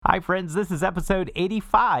Hi, friends. This is episode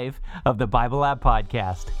 85 of the Bible Lab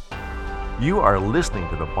Podcast. You are listening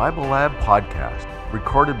to the Bible Lab Podcast,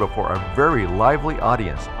 recorded before a very lively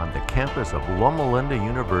audience on the campus of Loma Linda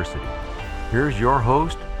University. Here's your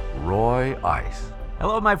host, Roy Ice.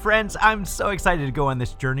 Hello, my friends. I'm so excited to go on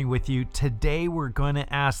this journey with you. Today, we're going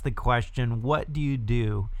to ask the question, what do you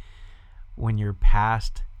do when your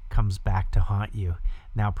past comes back to haunt you?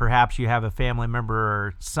 Now, perhaps you have a family member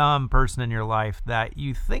or some person in your life that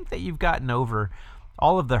you think that you've gotten over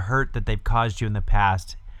all of the hurt that they've caused you in the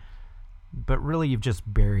past, but really you've just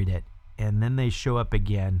buried it, and then they show up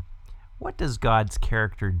again. What does God's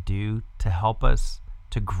character do to help us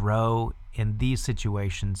to grow in these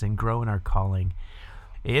situations and grow in our calling?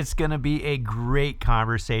 It's going to be a great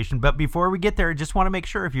conversation. But before we get there, I just want to make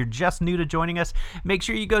sure if you're just new to joining us, make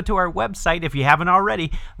sure you go to our website if you haven't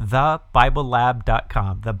already,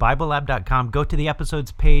 thebiblelab.com. Thebiblelab.com. Go to the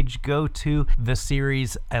episodes page, go to the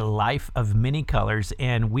series A Life of Many Colors,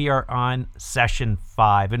 and we are on session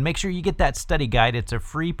 5. And make sure you get that study guide. It's a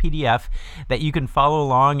free PDF that you can follow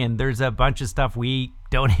along, and there's a bunch of stuff we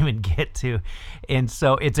don't even get to. And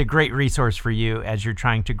so it's a great resource for you as you're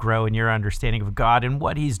trying to grow in your understanding of God and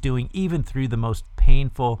what He's doing, even through the most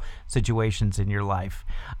painful situations in your life.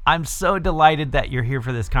 I'm so delighted that you're here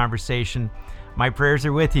for this conversation. My prayers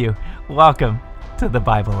are with you. Welcome to the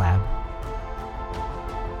Bible Lab.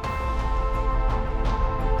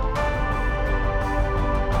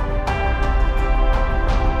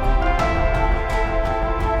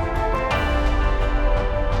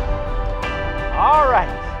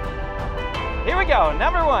 Here we go.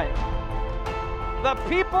 Number 1. The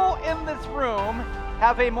people in this room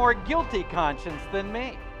have a more guilty conscience than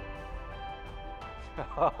me.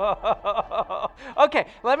 Okay,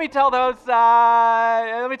 let me tell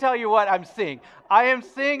you what I'm seeing. I am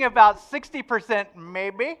seeing about 60%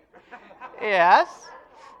 maybe. Yes.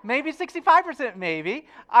 Maybe 65% maybe.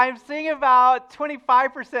 I'm seeing about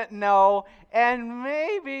 25% no, and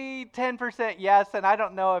maybe 10% yes, and I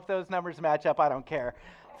don't know if those numbers match up. I don't care.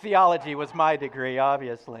 Theology was my degree,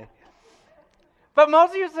 obviously. But most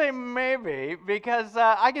of you say maybe because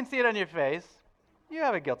I can see it on your face. You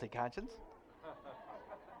have a guilty conscience.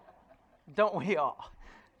 Don't we all?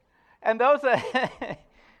 And those those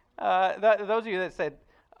of you that said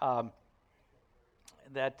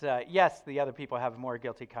that yes, the other people have a more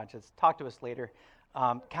guilty conscience, talk to us later.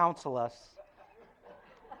 Counsel us.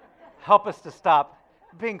 Help us to stop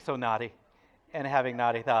being so naughty and having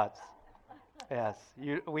naughty thoughts. Yes,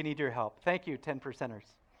 we need your help. Thank you, 10%ers.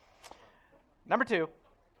 Number 2,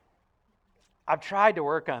 I've tried to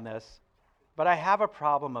work on this, but I have a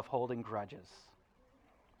problem of holding grudges.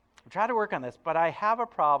 I've tried to work on this, but I have a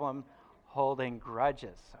problem holding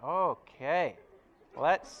grudges. Okay,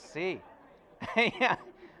 let's see. Yeah.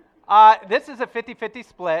 This is a 50-50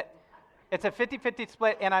 split. It's a 50-50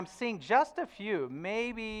 split, and I'm seeing just a few,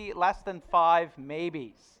 maybe less than 5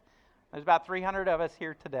 maybes. There's about 300 of us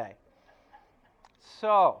here today.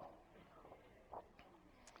 So,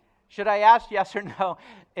 should I ask yes or no?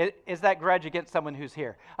 Is that grudge against someone who's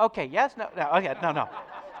here? Okay, yes, no, okay, no.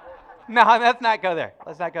 No, let's not go there.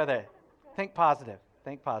 Let's not go there. Think positive.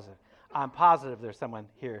 I'm positive there's someone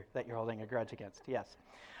here that you're holding a grudge against, yes.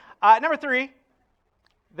 Number 3,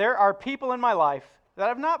 there are people in my life that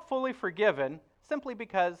I've not fully forgiven simply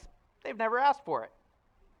because they've never asked for it.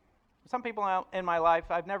 Some people in my life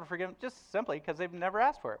I've never forgiven just simply because they've never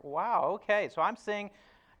asked for it. Wow, okay. So I'm seeing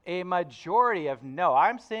a majority of no.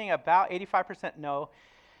 I'm seeing about 85% no,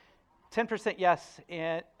 10% yes,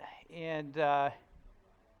 and the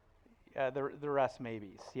rest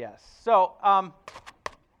maybes, yes. So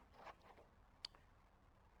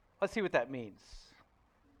let's see what that means.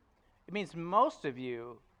 It means most of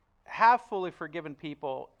you have fully forgiven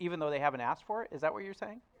people even though they haven't asked for it. Is that what you're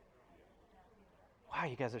saying? Wow,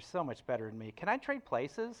 you guys are so much better than me. Can I trade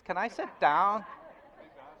places? Can I sit down?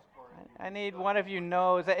 I need one of you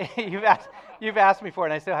knows. You've asked me for it,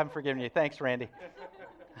 and I still haven't forgiven you. Thanks, Randy.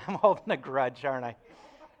 I'm holding a grudge, aren't I?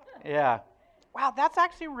 Yeah. Wow, that's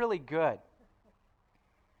actually really good.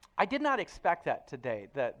 I did not expect that today.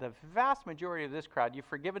 The vast majority of this crowd, you've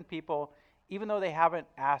forgiven people even though they haven't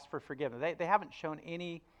asked for forgiveness. They haven't shown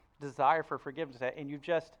any desire for forgiveness, and you've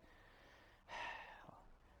just,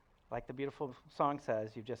 like the beautiful song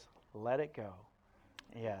says, you just let it go.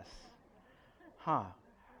 Yes.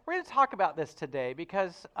 We're going to talk about this today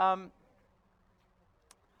because I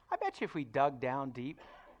bet you if we dug down deep,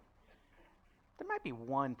 there might be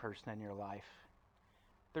one person in your life.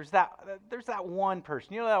 There's that one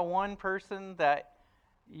person. You know that one person that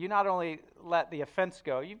you not only let the offense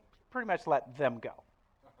go, you pretty much let them go.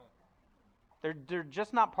 They're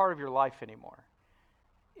just not part of your life anymore.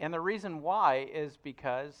 And the reason why is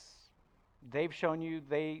because they've shown you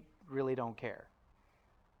they really don't care.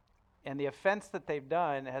 And the offense that they've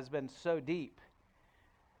done has been so deep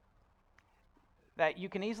that you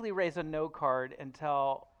can easily raise a no card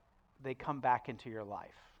until they come back into your life.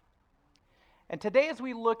 And today, as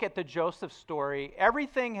we look at the Joseph story,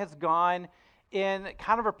 everything has gone in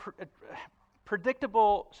kind of a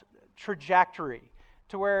predictable trajectory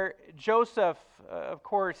to where Joseph, of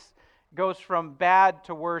course, goes from bad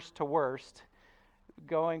to worst,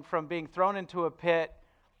 going from being thrown into a pit,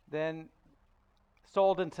 then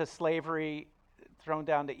sold into slavery, thrown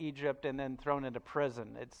down to Egypt, and then thrown into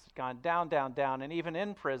prison. It's gone down, down, down. And even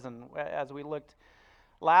in prison, as we looked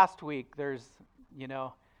last week, there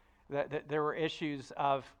were issues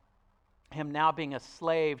of him now being a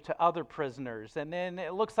slave to other prisoners. And then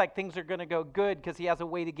it looks like things are going to go good because he has a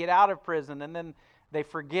way to get out of prison. And then they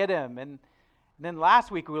forget him. And then last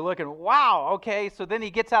week we were looking, wow, okay, so then he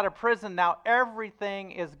gets out of prison. Now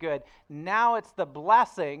everything is good. Now it's the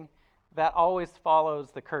blessing that always follows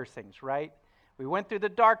the cursings, right? We went through the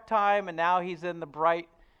dark time, and now he's in the bright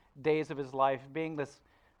days of his life, being this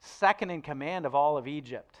second in command of all of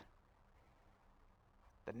Egypt.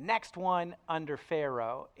 The next one under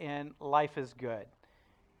Pharaoh, and life is good.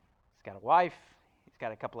 He's got a wife, he's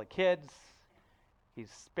got a couple of kids, he's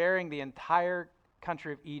sparing the entire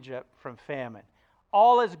country of Egypt from famine.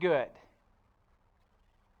 All is good.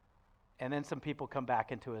 And then some people come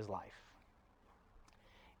back into his life.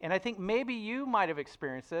 And I think maybe you might have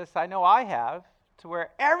experienced this. I know I have, to where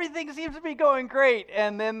everything seems to be going great,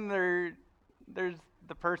 and then there's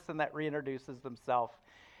the person that reintroduces themselves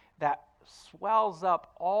that swells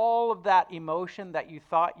up all of that emotion that you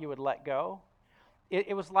thought you would let go.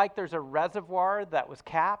 It was like there's a reservoir that was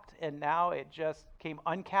capped, and now it just came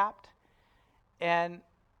uncapped. And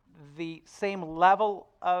the same level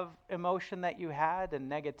of emotion that you had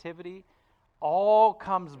and negativity all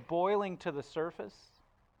comes boiling to the surface.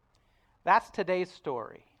 That's today's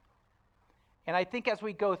story. And I think as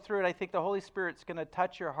we go through it, I think the Holy Spirit's going to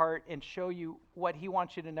touch your heart and show you what he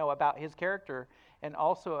wants you to know about his character, and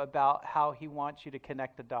also about how he wants you to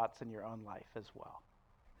connect the dots in your own life as well.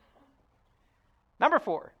 Number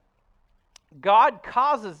 4, God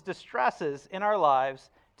causes distresses in our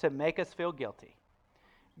lives to make us feel guilty.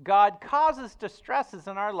 God causes distresses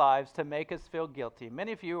in our lives to make us feel guilty.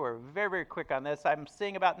 Many of you are very, very quick on this. I'm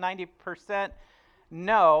seeing about 90%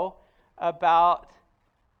 no, about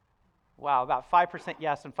 5%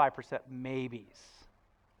 yes and 5% maybes.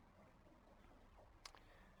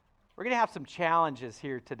 We're going to have some challenges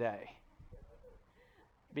here today.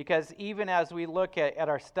 Because even as we look at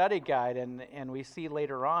our study guide, and we see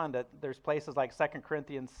later on that there's places like 2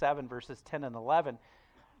 Corinthians 7, verses 10 and 11,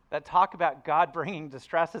 that talk about God bringing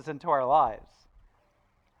distresses into our lives.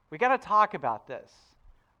 We got to talk about this.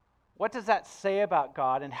 What does that say about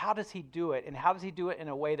God, and how does he do it? And how does he do it in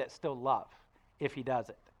a way that's still love, if he does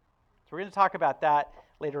it? So we're going to talk about that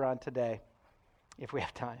later on today, if we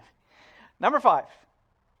have time. Number 5.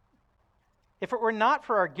 If it were not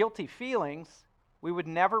for our guilty feelings, we would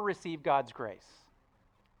never receive God's grace.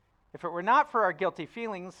 If it were not for our guilty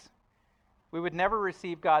feelings, we would never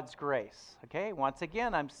receive God's grace. Okay, once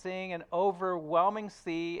again, I'm seeing an overwhelming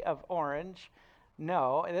sea of orange.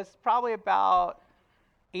 No, and it's probably about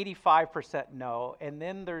 85% no, and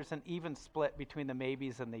then there's an even split between the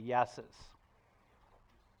maybes and the yeses.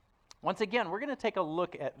 Once again, we're going to take a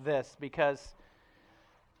look at this because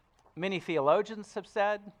many theologians have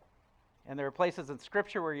said, and there are places in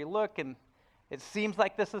Scripture where you look and it seems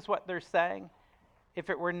like this is what they're saying. If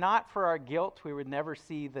it were not for our guilt, we would never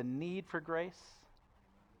see the need for grace.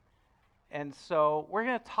 And so we're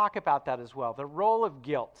going to talk about that as well, the role of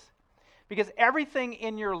guilt. Because everything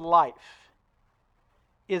in your life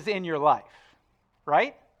is in your life,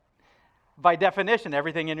 right? By definition,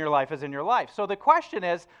 everything in your life is in your life. So the question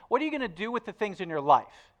is, what are you going to do with the things in your life?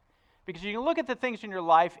 Because you can look at the things in your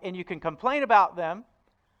life and you can complain about them,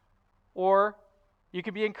 or you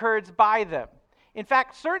can be encouraged by them. In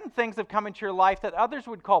fact, certain things have come into your life that others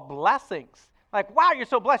would call blessings. Like, wow, you're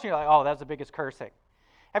so blessed. And you're like, oh, that's the biggest cursing.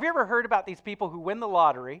 Have you ever heard about these people who win the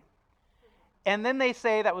lottery, and then they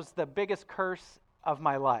say that was the biggest curse of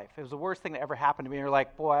my life? It was the worst thing that ever happened to me. And you're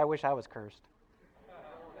like, boy, I wish I was cursed.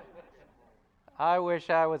 I wish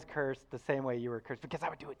I was cursed the same way you were cursed, because I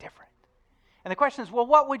would do it different. And the question is, well,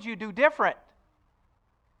 what would you do different?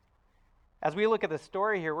 As we look at the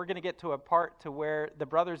story here, we're going to get to a part to where the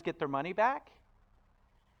brothers get their money back.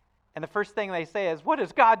 And the first thing they say is, what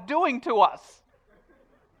is God doing to us?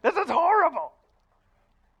 This is horrible.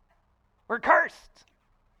 We're cursed.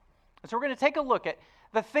 And so we're going to take a look at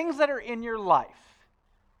the things that are in your life.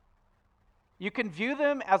 You can view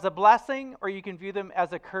them as a blessing or you can view them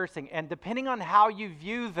as a cursing. And depending on how you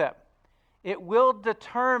view them, it will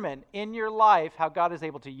determine in your life how God is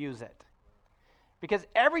able to use it. Because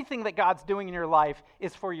everything that God's doing in your life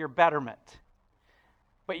is for your betterment.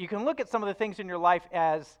 But you can look at some of the things in your life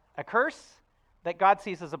as a curse that God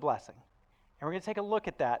sees as a blessing. And we're going to take a look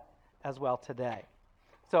at that as well today.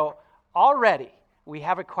 So already we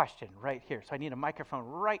have a question right here. So I need a microphone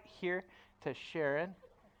right here to Sharon.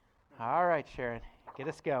 All right, Sharon, get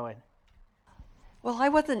us going. Well, I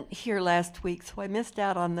wasn't here last week, so I missed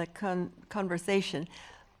out on the conversation.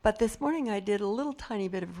 But this morning I did a little tiny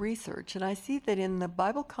bit of research, and I see that in the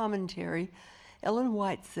Bible commentary, Ellen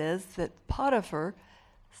White says that Potiphar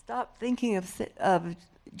stopped thinking of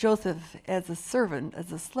Joseph as a servant,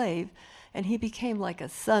 as a slave, and he became like a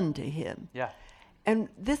son to him. Yeah. And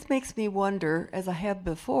this makes me wonder, as I have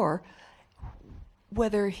before,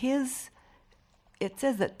 whether it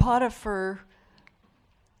says that Potiphar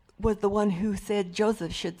was the one who said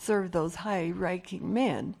Joseph should serve those high-ranking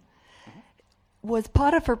men. Was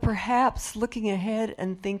Potiphar perhaps looking ahead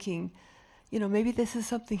and thinking, maybe this is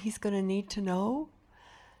something he's going to need to know?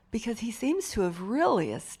 Because he seems to have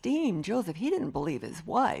really esteemed Joseph. He didn't believe his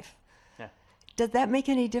wife. Yeah. Does that make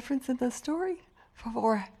any difference in the story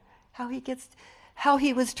for how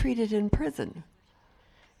he was treated in prison?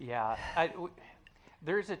 Yeah.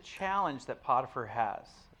 There's a challenge that Potiphar has.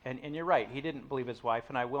 And you're right, he didn't believe his wife,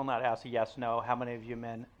 and I will not ask a yes, no. How many of you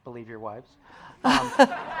men believe your wives?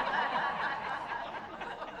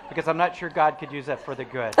 Because I'm not sure God could use that for the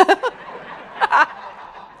good.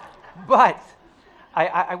 But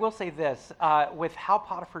I will say this, with how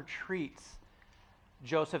Potiphar treats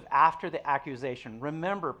Joseph after the accusation.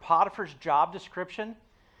 Remember, Potiphar's job description,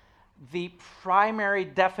 the primary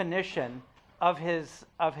definition of his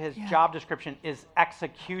job description is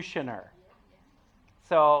executioner.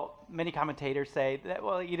 So many commentators say that,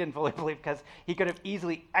 well, he didn't fully believe because he could have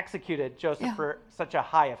easily executed Joseph for such a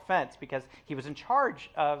high offense because he was in charge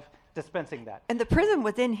of dispensing that. And the prison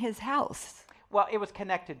was in his house. Well, it was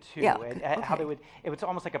connected to how they would. It was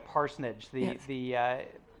almost like a parsonage. The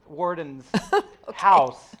warden's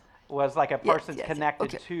house was like a parsonage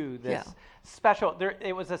connected to this special.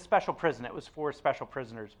 It was a special prison. It was for special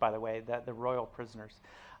prisoners, by the way, the royal prisoners.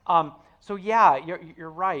 So yeah, you're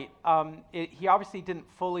right. He obviously didn't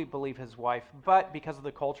fully believe his wife, but because of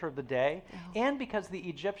the culture of the day, and because the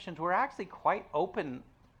Egyptians were actually quite open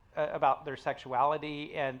about their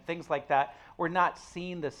sexuality and things like that, were not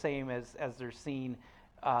seen the same as they're seen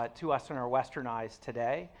to us in our Western eyes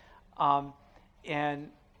today. And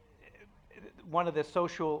one of the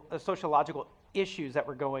sociological issues that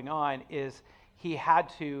were going on is he had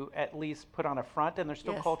to at least put on a front, and there's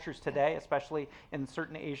still cultures today, especially in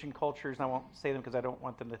certain Asian cultures, and I won't say them because I don't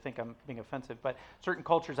want them to think I'm being offensive, but certain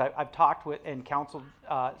cultures I've talked with and counseled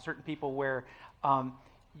certain people where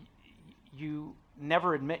you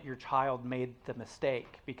never admit your child made the mistake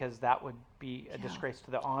because that would be a disgrace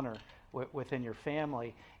to the honor within your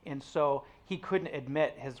family. And so he couldn't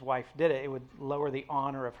admit his wife did it. It would lower the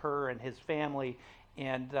honor of her and his family.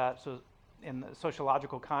 And so in the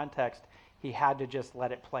sociological context, he had to just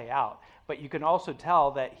let it play out. But you can also tell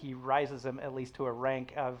that he rises him at least to a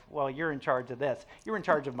rank of, well, you're in charge of this. You were in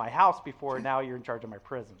charge of my house before, now you're in charge of my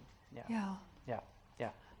prison. Yeah.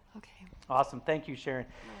 Okay. Awesome. Thank you, Sharon.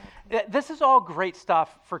 This is all great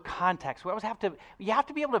stuff for context. You have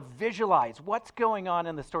to be able to visualize what's going on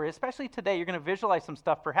in the story, especially today. You're going to visualize some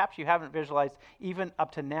stuff perhaps you haven't visualized even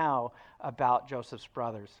up to now about Joseph's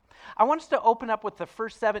brothers. I want us to open up with the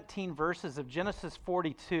first 17 verses of Genesis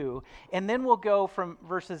 42, and then we'll go from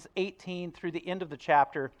verses 18 through the end of the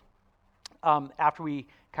chapter after we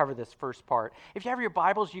cover this first part. If you have your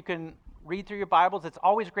Bibles, you can read through your Bibles. It's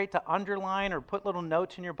always great to underline or put little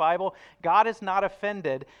notes in your Bible. God is not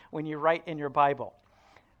offended when you write in your Bible.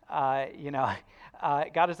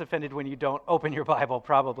 God is offended when you don't open your Bible,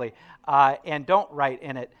 probably, and don't write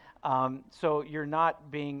in it. So you're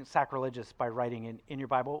not being sacrilegious by writing in your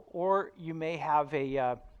Bible, or you may have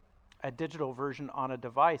a digital version on a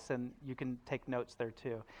device, and you can take notes there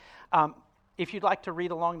too. If you'd like to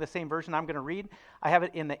read along the same version I'm going to read, I have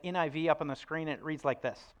it in the NIV up on the screen, and it reads like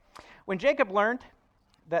this. When Jacob learned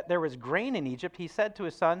that there was grain in Egypt, he said to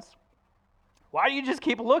his sons, "Why do you just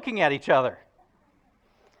keep looking at each other?"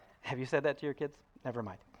 Have you said that to your kids? Never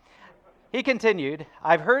mind. He continued,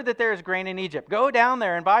 "I've heard that there is grain in Egypt. Go down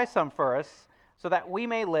there and buy some for us so that we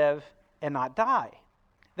may live and not die."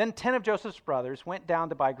 Then 10 of Joseph's brothers went down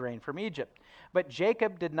to buy grain from Egypt. But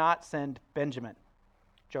Jacob did not send Benjamin,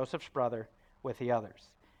 Joseph's brother, with the others,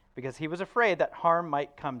 because he was afraid that harm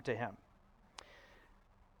might come to him.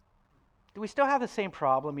 Do we still have the same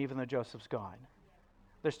problem even though Joseph's gone?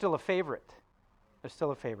 They're still a favorite. They're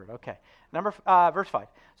still a favorite. Okay. Verse 5.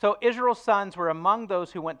 So Israel's sons were among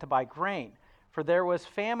those who went to buy grain, for there was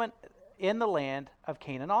famine in the land of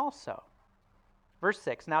Canaan also. Verse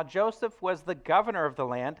 6. Now Joseph was the governor of the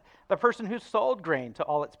land, the person who sold grain to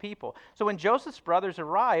all its people. So when Joseph's brothers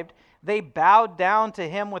arrived, they bowed down to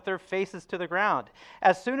him with their faces to the ground.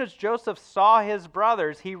 As soon as Joseph saw his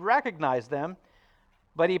brothers, he recognized them,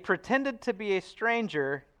 but he pretended to be a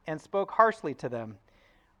stranger and spoke harshly to them.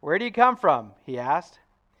 Where do you come from? He asked.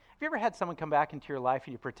 Have you ever had someone come back into your life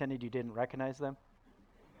and you pretended you didn't recognize them?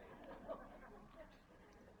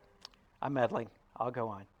 I'm meddling. I'll go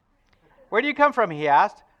on. Where do you come from? He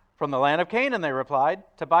asked. From the land of Canaan, they replied,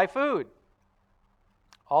 to buy food.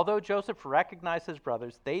 Although Joseph recognized his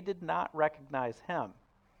brothers, they did not recognize him.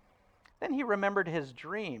 Then he remembered his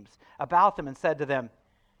dreams about them and said to them,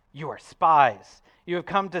 "You are spies. You have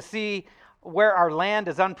come to see where our land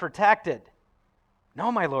is unprotected."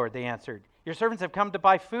 "No, my lord," they answered. "Your servants have come to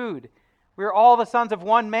buy food. We are all the sons of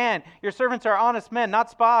one man. Your servants are honest men,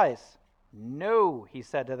 not spies." "No," he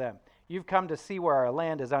said to them. "You've come to see where our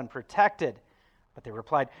land is unprotected." But they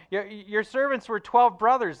replied, Your servants were 12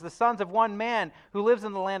 brothers, the sons of one man who lives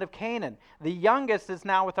in the land of Canaan. The youngest is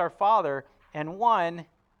now with our father, and one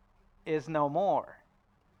is no more."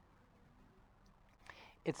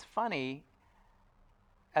 It's funny,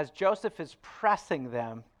 as Joseph is pressing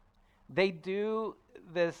them, they do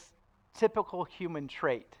this typical human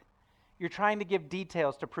trait. You're trying to give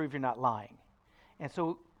details to prove you're not lying. And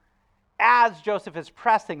so as Joseph is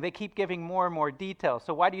pressing, they keep giving more and more details.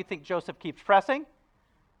 So why do you think Joseph keeps pressing?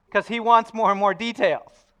 Because he wants more and more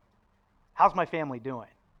details. How's my family doing?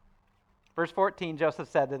 Verse 14, Joseph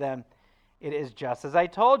said to them, "It is just as I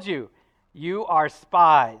told you. You are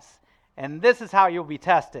spies, and this is how you'll be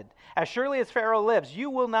tested. As surely as Pharaoh lives, you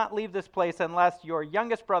will not leave this place unless your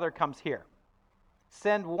youngest brother comes here.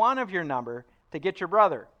 Send one of your number to get your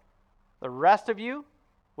brother. The rest of you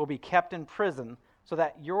will be kept in prison so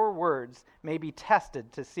that your words may be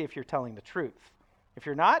tested to see if you're telling the truth. If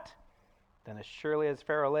you're not, then as surely as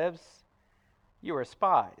Pharaoh lives, you are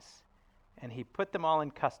spies." And he put them all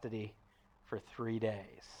in custody for 3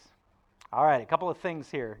 days. All right, a couple of things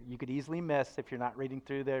here you could easily miss if you're not reading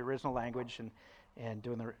through the original language and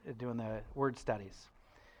doing the word studies.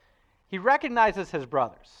 He recognizes his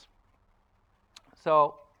brothers.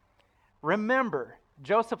 So remember,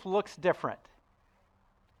 Joseph looks different.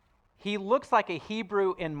 He looks like a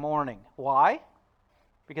Hebrew in mourning. Why?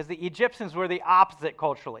 Because the Egyptians were the opposite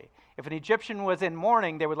culturally. If an Egyptian was in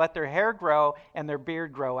mourning, they would let their hair grow and their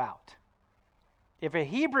beard grow out. If a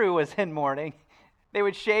Hebrew was in mourning, they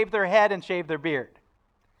would shave their head and shave their beard.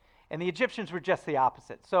 And the Egyptians were just the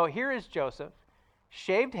opposite. So here is Joseph,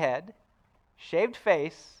 shaved head, shaved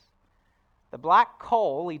face, the black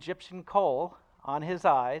coal, Egyptian coal, on his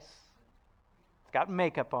eyes. He's got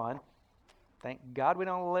makeup on. Thank God we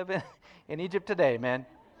don't live in Egypt today, man.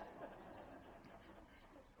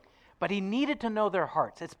 But he needed to know their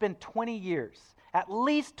hearts. It's been 20 years, at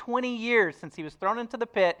least 20 years since he was thrown into the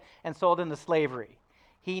pit and sold into slavery.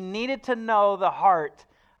 He needed to know the heart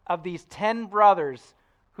of these 10 brothers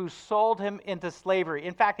who sold him into slavery.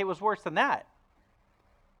 In fact, it was worse than that.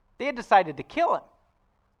 They had decided to kill him.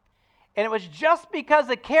 And it was just because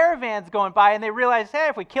the caravan's going by and they realized, hey,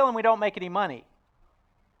 if we kill him, we don't make any money.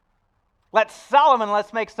 Let's sell him and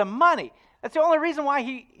let's make some money. That's the only reason why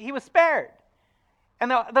he was spared. And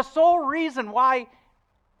the sole reason why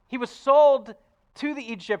he was sold to the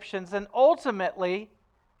Egyptians and ultimately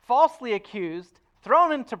falsely accused,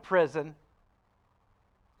 thrown into prison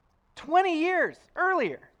 20 years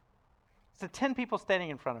earlier. So 10 people standing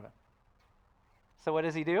in front of him. So what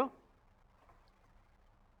does he do?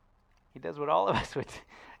 He does what all of us would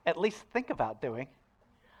at least think about doing.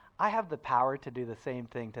 I have the power to do the same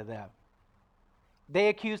thing to them. They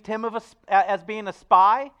accused him of as being a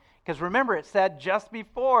spy, because remember it said just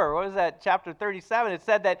before, what was that, chapter 37, it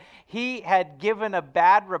said that he had given a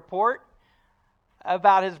bad report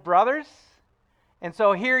about his brothers. And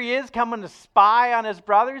so here he is coming to spy on his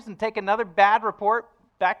brothers and take another bad report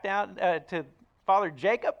back down to Father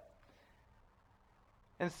Jacob.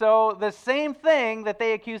 And so the same thing that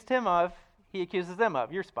they accused him of, he accuses them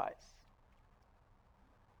of. You're spies.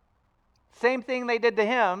 Same thing they did to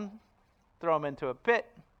him, throw him into a pit.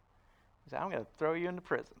 He said, I'm going to throw you into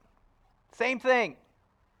prison. Same thing.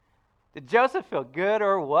 Did Joseph feel good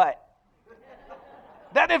or what?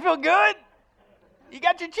 Doesn't it feel good? You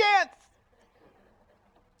got your chance.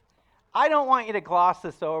 I don't want you to gloss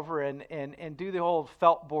this over and do the whole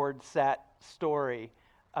felt board set story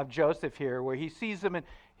of Joseph here, where he sees them and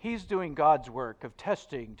he's doing God's work of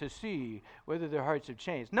testing to see whether their hearts have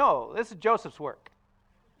changed. No, this is Joseph's work.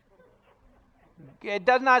 It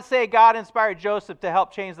does not say God inspired Joseph to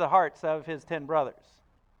help change the hearts of his 10 brothers.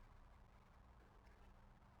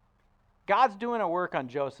 God's doing a work on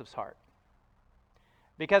Joseph's heart.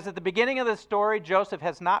 Because at the beginning of the story, Joseph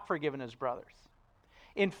has not forgiven his brothers.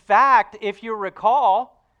 In fact, if you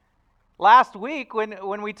recall, last week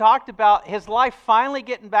when we talked about his life finally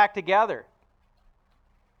getting back together,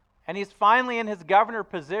 and he's finally in his governor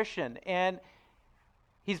position, and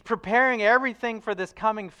he's preparing everything for this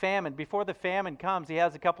coming famine. Before the famine comes, he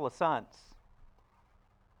has a couple of sons.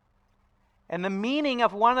 And the meaning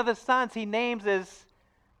of one of the sons he names is,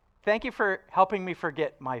 thank you for helping me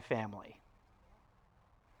forget my family.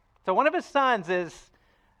 So one of his sons is,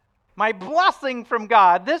 my blessing from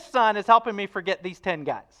God. This son is helping me forget these 10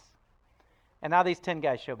 guys. And now these 10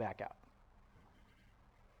 guys show back up.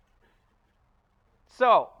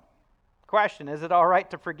 So, question, is it all right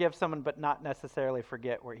to forgive someone but not necessarily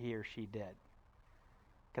forget what he or she did?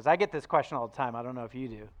 Because I get this question all the time. I don't know if you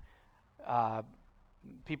do.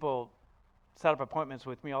 People set up appointments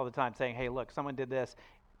with me all the time saying, hey, look, someone did this.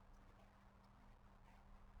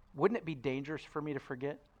 Wouldn't it be dangerous for me to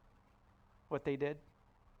forget what they did?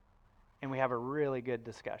 And we have a really good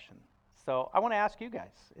discussion. So I want to ask you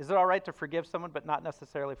guys, is it all right to forgive someone but not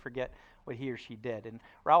necessarily forget what he or she did? And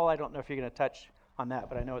Raul, I don't know if you're going to touch on that,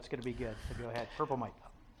 but I know it's going to be good. So go ahead. Purple Mike.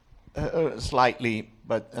 Slightly,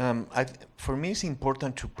 but for me it's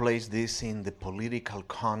important to place this in the political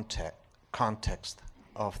context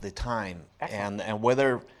of the time, and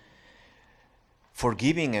whether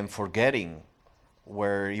forgiving and forgetting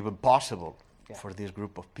were even possible for this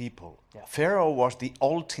group of people. Yeah. Pharaoh was the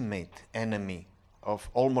ultimate enemy of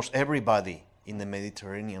almost everybody in the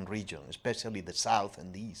Mediterranean region, especially the south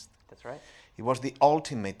and the east. That's right. He was the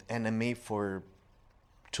ultimate enemy for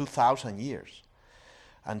 2,000 years,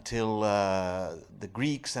 until the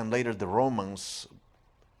Greeks and later the Romans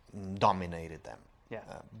dominated them. Yeah.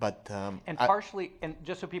 And partially, and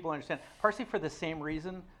just so people understand, partially for the same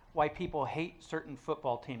reason why people hate certain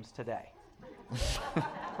football teams today.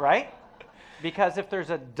 Right? Because if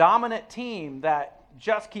there's a dominant team that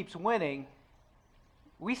just keeps winning,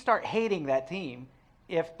 we start hating that team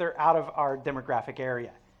if they're out of our demographic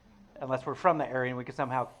area. Unless we're from the area and we can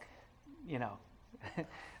somehow,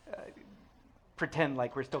 pretend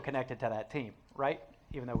like we're still connected to that team, right?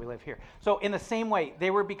 Even though we live here. So in the same way,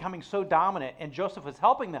 they were becoming so dominant, and Joseph was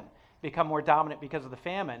helping them become more dominant because of the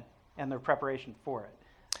famine and their preparation for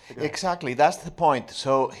it. Exactly, that's the point.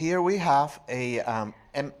 So here we have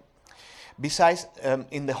besides,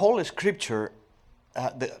 in the whole scripture,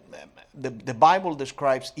 the Bible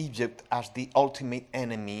describes Egypt as the ultimate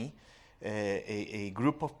enemy, a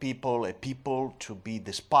group of people, a people to be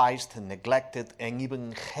despised and neglected and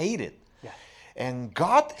even hated. Yeah. And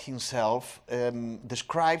God himself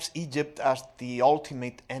describes Egypt as the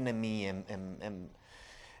ultimate enemy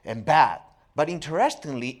and bad. But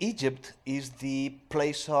interestingly, Egypt is the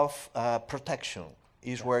place of protection,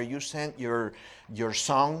 is where you send your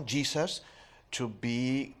son, Jesus, to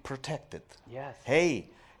be protected. Yes. Hey,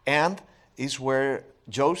 and is where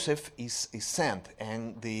Joseph is sent,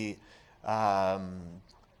 and the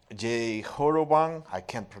Jehoram, I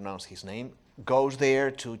can't pronounce his name, goes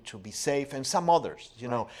there to be safe, and some others,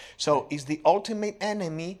 know. So it's the ultimate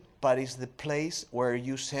enemy, but it's the place where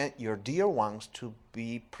you send your dear ones to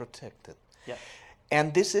be protected. Yeah.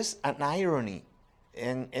 And this is an irony,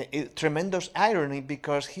 and a tremendous irony,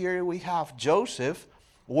 because here we have Joseph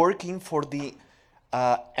working for the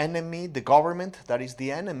enemy, the government that is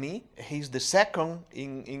the enemy. He's the second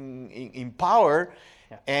in power,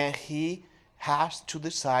 and he has to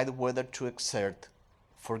decide whether to exert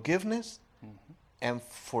forgiveness and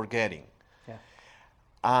forgetting. Yeah.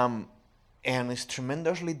 And it's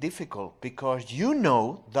tremendously difficult, because you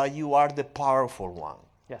know that you are the powerful one.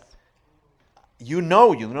 Yes. You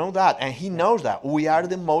know that, and he knows that. We are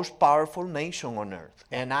the most powerful nation on earth,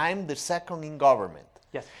 and I'm the second in government.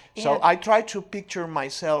 Yes. So I try to picture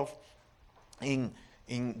myself in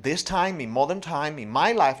this time, in modern time, in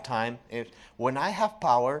my lifetime, when I have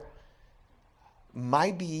power,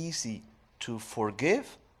 might be easy to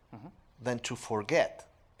forgive than to forget.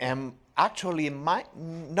 And actually, it might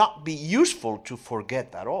not be useful to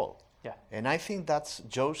forget at all. Yeah. And I think that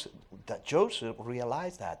Joseph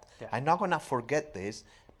realized that. Yeah. I'm not going to forget this,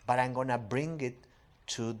 but I'm going to bring it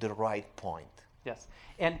to the right point. Yes.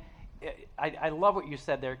 And I love what you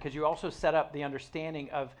said there, because you also set up the understanding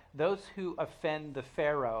of those who offend the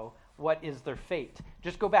Pharaoh, what is their fate?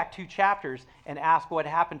 Just go back 2 chapters and ask what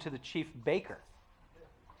happened to the chief baker.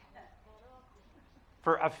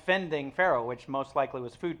 for offending Pharaoh, which most likely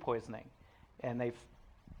was food poisoning. And they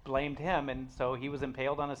blamed him, and so he was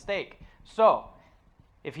impaled on a stake. So,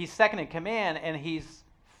 if he's second in command and he's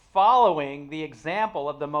following the example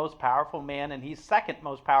of the most powerful man, and he's second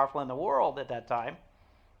most powerful in the world at that time,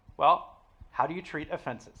 well, how do you treat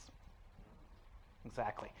offenses?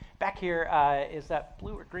 Exactly. Back here, is that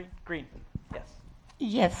blue or green? Green. Yes.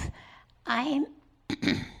 Yes, I'm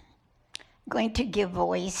going to give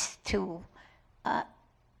voice to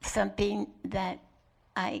something that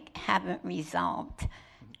I haven't resolved.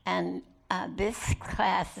 And this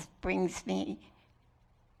class brings me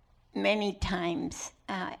many times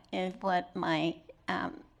in what my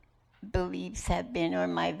beliefs have been or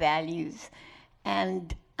my values.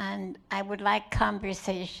 And I would like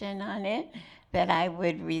conversation on it, that I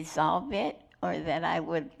would resolve it, or that I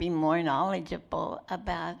would be more knowledgeable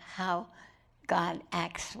about how God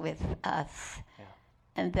acts with us. Yeah.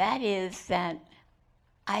 And that is that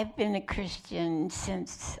I've been a Christian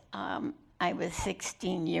since I was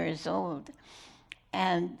 16 years old.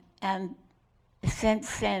 And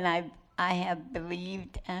since then, I have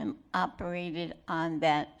believed and operated on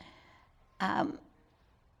that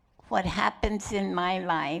what happens in my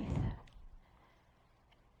life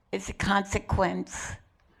is a consequence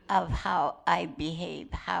of how I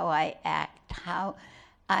behave, how I act,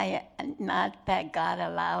 not that God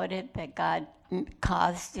allowed it, that God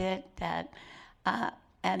caused it,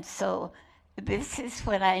 and so this is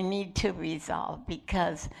what I need to resolve,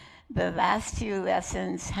 because the last few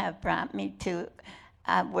lessons have brought me to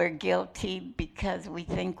we're guilty because we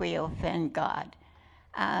think we offend God,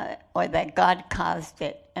 or that God caused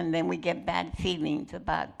it, and then we get bad feelings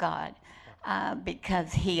about God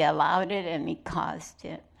because he allowed it and he caused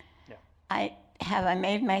it. Yeah. Have I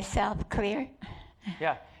made myself clear?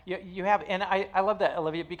 Yeah, you have, and I love that,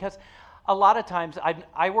 Olivia, because a lot of times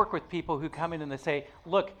I work with people who come in and they say,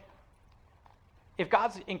 look, if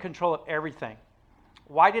God's in control of everything,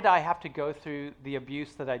 why did I have to go through the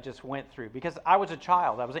abuse that I just went through? Because I was a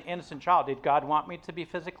child. I was an innocent child. Did God want me to be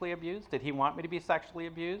physically abused? Did he want me to be sexually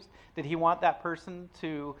abused? Did he want that person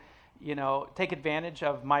to, take advantage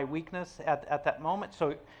of my weakness at that moment?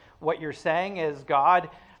 So what you're saying is God,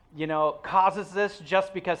 causes this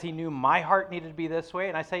just because he knew my heart needed to be this way?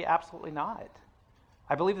 And I say, absolutely not.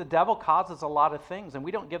 I believe the devil causes a lot of things, and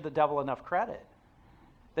we don't give the devil enough credit.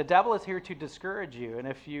 The devil is here to discourage you, and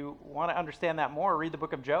if you want to understand that more, read the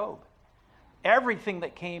book of Job. Everything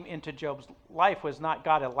that came into Job's life was not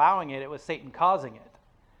God allowing it, it was Satan causing it.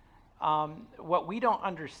 What we don't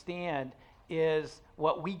understand is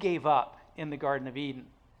what we gave up in the Garden of Eden,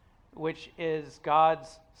 which is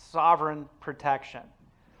God's sovereign protection.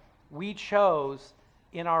 We chose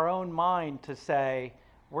in our own mind to say,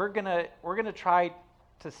 we're gonna try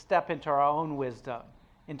to step into our own wisdom,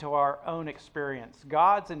 into our own experience.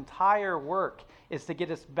 God's entire work is to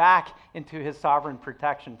get us back into his sovereign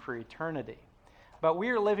protection for eternity. But we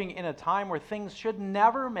are living in a time where things should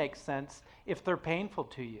never make sense if they're painful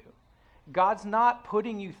to you. God's not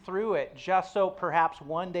putting you through it just so perhaps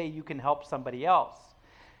one day you can help somebody else.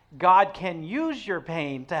 God can use your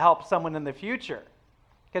pain to help someone in the future,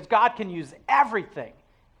 because God can use everything.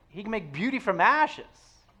 He can make beauty from ashes.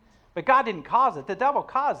 But God didn't cause it. The devil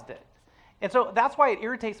caused it. And so that's why it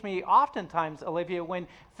irritates me oftentimes, Olivia, when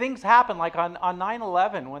things happen, like on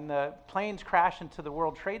 9/11, when the planes crashed into the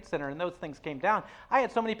World Trade Center and those things came down. I had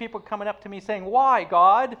so many people coming up to me saying, why,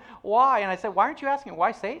 God? Why? And I said, why aren't you asking,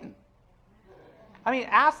 why Satan? I mean,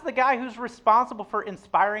 ask the guy who's responsible for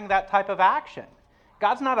inspiring that type of action.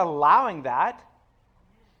 God's not allowing that.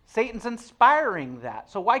 Satan's inspiring that.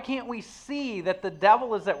 So why can't we see that the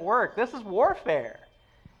devil is at work? This is warfare.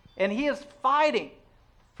 And he is fighting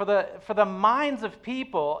for the minds of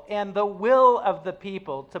people and the will of the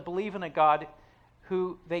people to believe in a God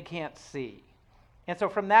who they can't see. And so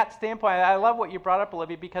from that standpoint, I love what you brought up,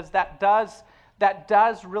 Olivia, because that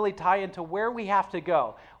does really tie into where we have to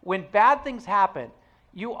go. When bad things happen,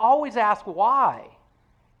 you always ask why.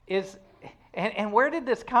 And where did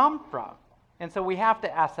this come from? And so we have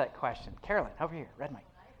to ask that question. Carolyn, over here, red mic.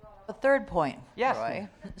 The third point, Yes. Roy.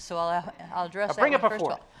 So I'll address that Bring one up a first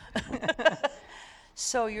of fourth. all.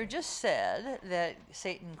 So you just said that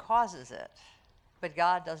Satan causes it, but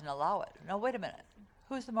God doesn't allow it. No, wait a minute.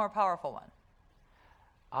 Who's the more powerful one?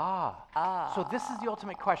 So this is the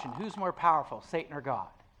ultimate question. Who's more powerful, Satan or God?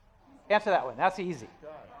 Answer that one. That's easy.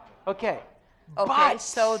 Okay. Okay,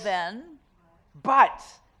 so then, But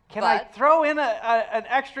can I But- throw in an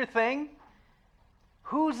extra thing?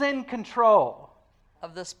 Who's in control?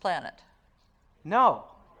 of this planet. No,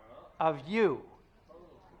 of you.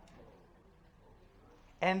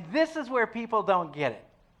 And this is where people don't get it.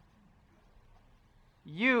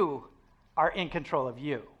 You are in control of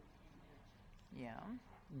you. Yeah.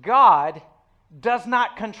 God does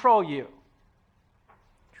not control you.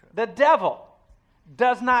 The devil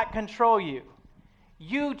does not control you.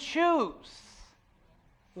 You choose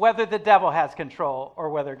whether the devil has control or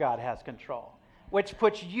whether God has control, which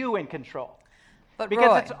puts you in control. But Because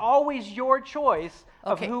Roy, it's always your choice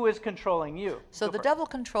of Okay. who is controlling you. so Go the for it. devil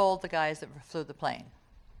controlled the guys that flew the plane,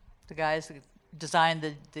 the guys that designed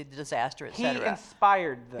the disaster, He etc.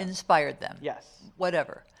 inspired them. Inspired them. Yes.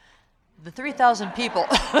 Whatever. The 3,000 people,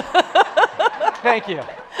 Thank you.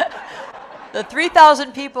 the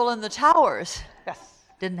 3,000 people in the towers Yes.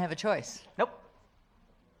 didn't have a choice. Nope.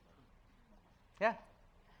 Yeah.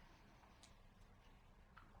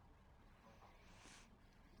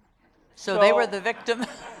 So they were So- the victim.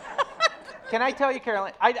 Can I tell you,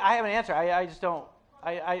 Carolyn? I have an answer. I just don't.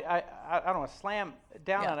 I don't want to slam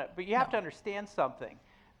down Yeah. on it, but you have No. to understand something.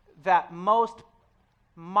 That most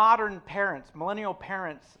modern parents, millennial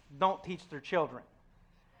parents, don't teach their children.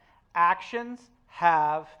 Actions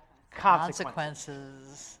have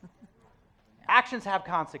consequences. Consequences. Actions have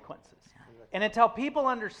consequences. And until people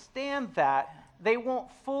understand that, they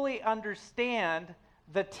won't fully understand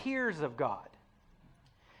the tears of God.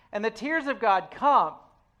 And the tears of God come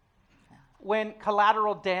when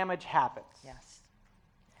collateral damage happens. Yes.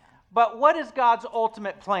 But what is God's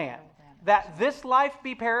ultimate plan? That this life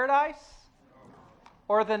be paradise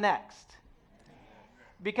or the next?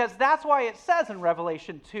 Because that's why it says in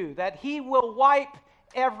Revelation 2 that he will wipe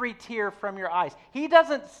every tear from your eyes. He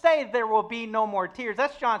doesn't say there will be no more tears.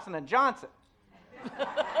 That's Johnson & Johnson.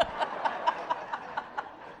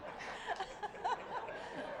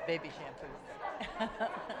 Baby shampoo.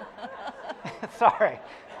 Sorry.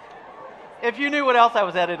 If you knew what else I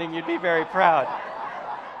was editing, you'd be very proud.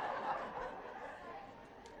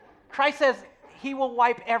 Christ says he will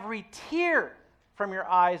wipe every tear from your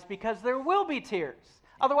eyes because there will be tears.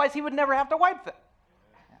 Otherwise, he would never have to wipe them.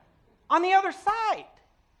 On the other side,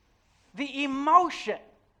 the emotion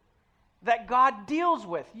that God deals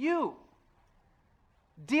with, you,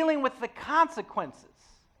 dealing with the consequences.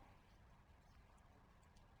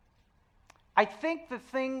 I think the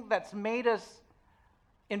thing that's made us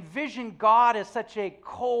envision God as such a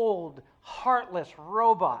cold, heartless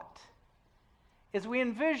robot is we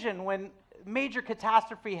envision when major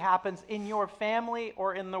catastrophe happens in your family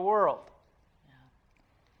or in the world,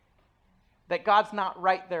 that God's not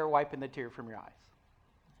right there wiping the tear from your eyes.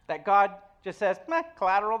 That God just says, meh,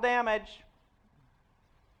 collateral damage.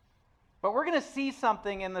 But we're going to see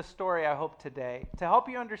something in the story, I hope, today to help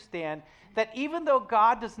you understand that even though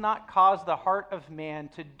God does not cause the heart of man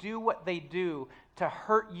to do what they do to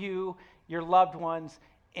hurt you, your loved ones,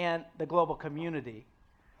 and the global community,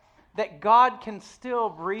 that God can still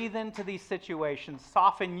breathe into these situations,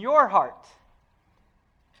 soften your heart,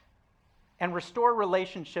 and restore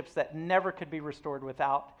relationships that never could be restored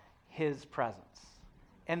without his presence.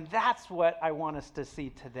 And that's what I want us to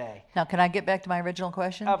see today. Now, can I get back to my original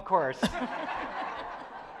question? Of course.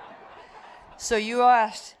 So you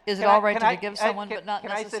asked, is it all right to forgive someone can, but not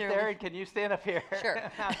can I sit there necessarily? and can you stand up here? Sure. No,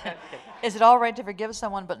 I'm just kidding. Is it all right to forgive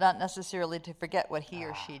someone but not necessarily to forget what he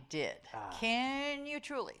or she did? Can you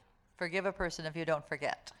truly forgive a person if you don't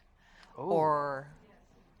forget? Ooh. Or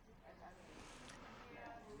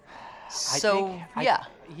I so think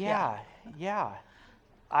yeah.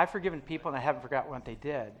 I've forgiven people and I haven't forgotten what they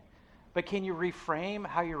did. But can you reframe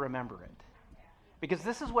how you remember it? Because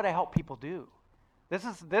this is what I help people do. This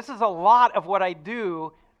is a lot of what I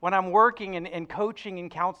do when I'm working and coaching and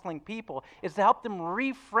counseling people, is to help them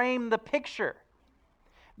reframe the picture.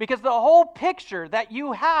 Because the whole picture that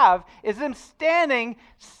you have is them standing,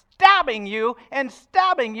 stabbing you, and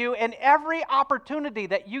every opportunity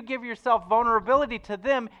that you give yourself vulnerability to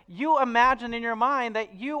them, you imagine in your mind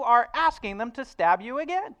that you are asking them to stab you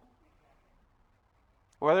again.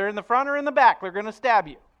 Whether in the front or in the back, they're going to stab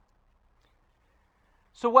you.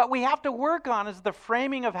 So what we have to work on is the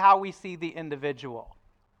framing of how we see the individual.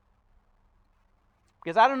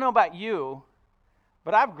 Because I don't know about you,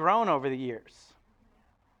 but I've grown over the years.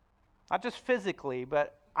 Not just physically,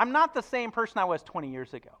 but I'm not the same person I was 20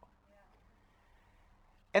 years ago.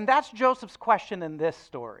 And that's Joseph's question in this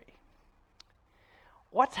story.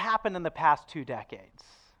 What's happened in the past 2 decades?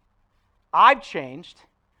 I've changed.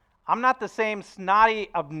 I'm not the same snotty,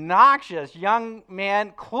 obnoxious young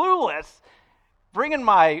man, clueless, bringing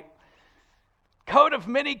my coat of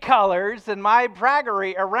many colors and my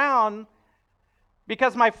braggery around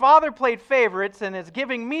because my father played favorites and is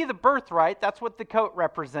giving me the birthright. That's what the coat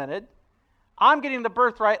represented. I'm getting the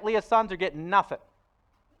birthright. Leah's sons are getting nothing.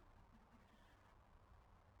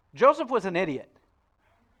 Joseph was an idiot.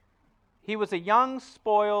 He was a young,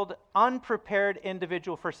 spoiled, unprepared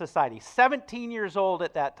individual for society. 17 years old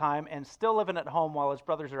at that time and still living at home while his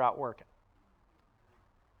brothers are out working.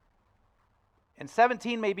 And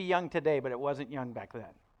 17 may be young today, but it wasn't young back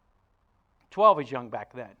then. 12 was young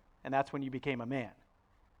back then, and that's when you became a man.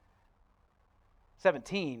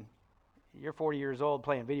 17, you're 40 years old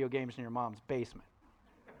playing video games in your mom's basement.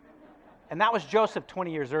 And that was Joseph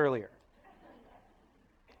 20 years earlier.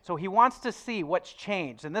 So he wants to see what's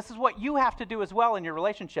changed. And this is what you have to do as well in your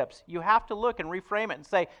relationships. You have to look and reframe it and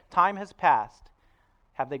say, time has passed.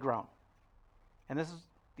 Have they grown? And this is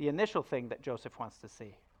the initial thing that Joseph wants to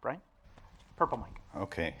see. Brian? Purple mic.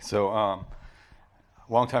 Okay, so a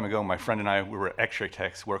long time ago, my friend and I, we were x-ray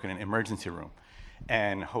techs working in an emergency room.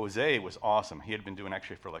 And Jose was awesome. He had been doing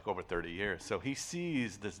x-ray for like over 30 years. So he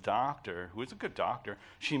sees this doctor, who is a good doctor,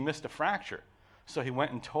 she missed a fracture. So he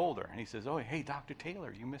went and told her, and he says, oh, hey, Dr.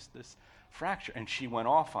 Taylor, you missed this fracture. And she went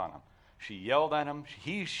off on him. She yelled at him.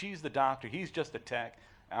 She's the doctor. He's just a tech.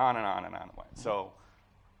 On and on and on it went. So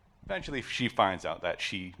eventually she finds out that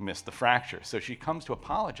she missed the fracture. So she comes to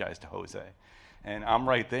apologize to Jose. And I'm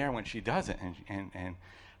right there when she does it. And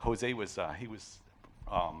Jose was, he was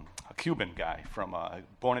a Cuban guy,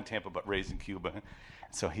 born in Tampa but raised in Cuba.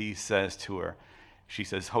 So he says to her, she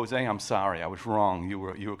says, Jose, I'm sorry, I was wrong. You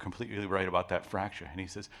were completely right about that fracture. And he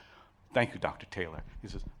says, thank you, Dr. Taylor. He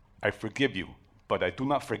says, I forgive you, but I do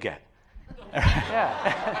not forget.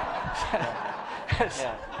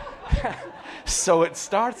 So it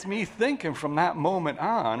starts me thinking from that moment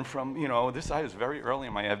on, I was very early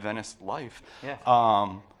in my Adventist life.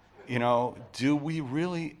 Do we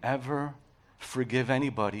really ever forgive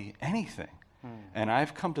anybody anything? And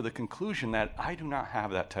I've come to the conclusion that I do not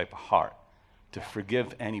have that type of heart to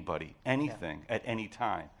forgive anybody, anything, at any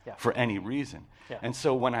time, for any reason. And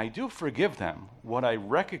so when I do forgive them, what I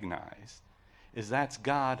recognize is that's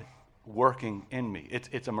God working in me.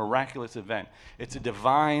 It's a miraculous event. It's a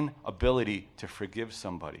divine ability to forgive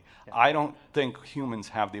somebody. I don't think humans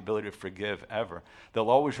have the ability to forgive ever. They'll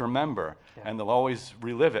always remember, and they'll always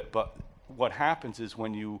relive it. But what happens is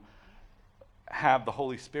when you have the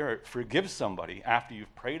Holy Spirit forgive somebody after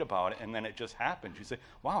you've prayed about it, and then it just happens. You say,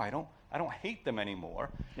 wow, I don't hate them anymore.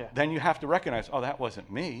 Then you have to recognize, oh, that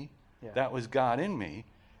wasn't me. That was God in me.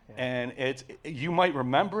 And you might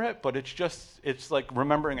remember it, but it's like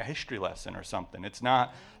remembering a history lesson or something. It's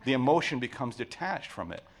not, the emotion becomes detached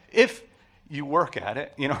from it. If you work at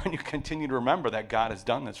it, and you continue to remember that God has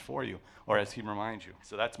done this for you, or as he reminds you.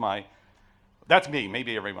 So that's me.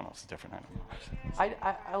 Maybe everyone else is different. I don't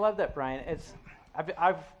know. I love that, Brian.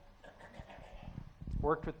 I've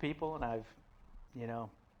worked with people, and I've,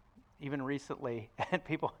 even recently, and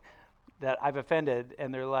people that I've offended,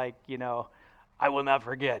 and they're like, I will not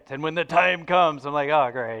forget. And when the time comes, I'm like, oh,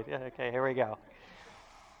 great. Okay, here we go.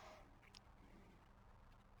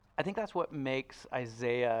 I think that's what makes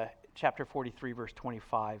Isaiah chapter 43, verse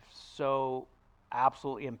 25 so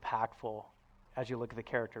absolutely impactful as you look at the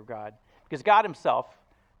character of God. Because God himself,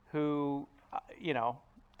 who,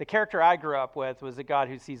 the character I grew up with was a God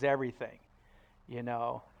who sees everything.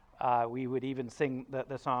 We would even sing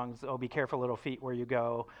the songs, oh, be careful, little feet, where you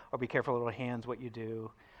go, or be careful, little hands, what you do.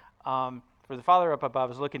 For the Father up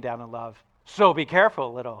above is looking down in love, so be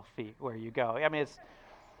careful, little feet, where you go. I mean, it's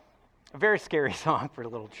a very scary song for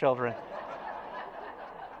little children.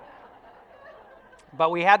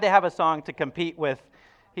 But we had to have a song to compete with.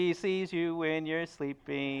 He sees you when you're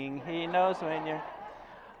sleeping. He knows when you're...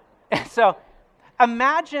 And so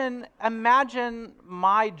imagine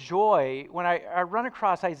my joy when I run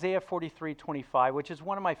across Isaiah 43:25, which is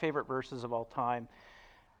one of my favorite verses of all time,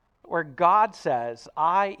 where God says,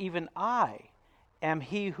 even I, am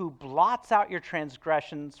he who blots out your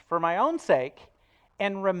transgressions for my own sake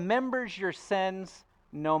and remembers your sins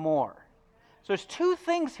no more. So there's two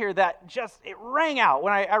things here that it rang out.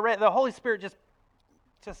 When I read, the Holy Spirit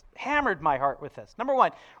just hammered my heart with this. Number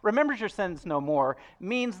one, remembers your sins no more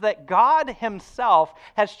means that God himself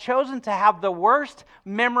has chosen to have the worst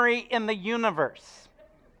memory in the universe.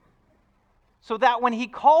 So that when he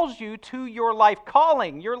calls you to your life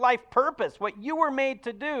calling, your life purpose, what you were made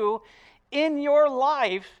to do in your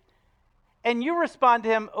life, and you respond to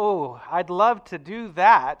him, oh, I'd love to do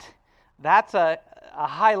that. That's a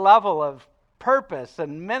high level of purpose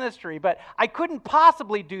and ministry, but I couldn't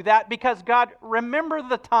possibly do that because God, remember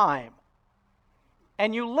the time.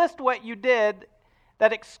 And you list what you did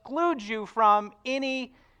that excludes you from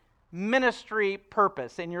any ministry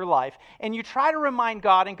purpose in your life. And you try to remind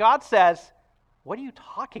God, and God says, what are you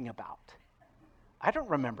talking about? I don't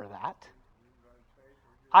remember that.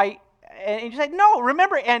 And you say, no,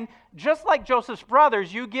 remember, and just like Joseph's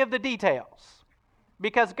brothers, you give the details.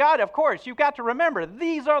 Because God, of course, you've got to remember,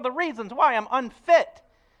 these are the reasons why I'm unfit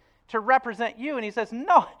to represent you. And he says,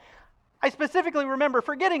 no, I specifically remember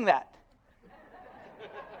forgetting that.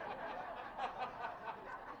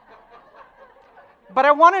 But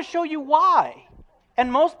I want to show you why.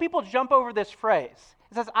 And most people jump over this phrase.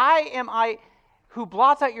 It says, I who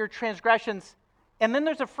blots out your transgressions. And then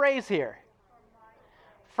there's a phrase here.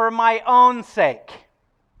 For my own sake.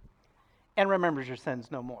 And remembers your sins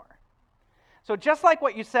no more. So just like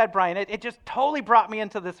what you said, Brian, it just totally brought me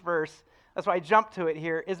into this verse. That's why I jumped to it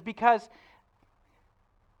here, is because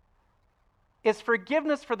is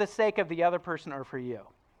forgiveness for the sake of the other person or for you?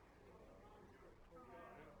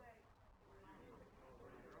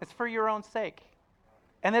 It's for your own sake.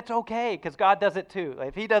 And it's okay, because God does it too.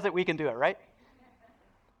 If he does it, we can do it, right?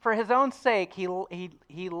 For his own sake,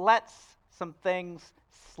 he lets some things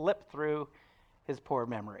slip through his poor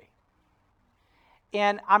memory.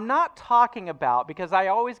 And I'm not talking about, because I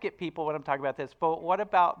always get people when I'm talking about this, but what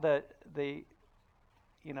about the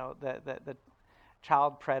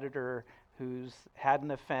child predator who's had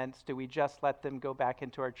an offense? Do we just let them go back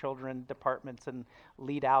into our children departments and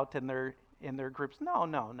lead out in their groups? No.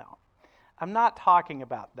 I'm not talking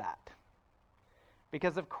about that.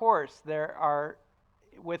 Because of course there are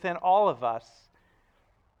within all of us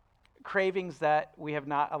cravings that we have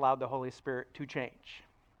not allowed the Holy Spirit to change.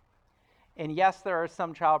 And yes, there are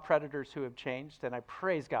some child predators who have changed, and I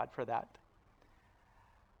praise God for that.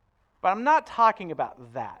 But I'm not talking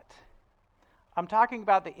about that. I'm talking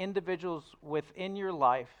about the individuals within your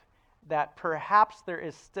life that perhaps there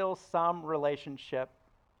is still some relationship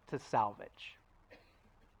to salvage.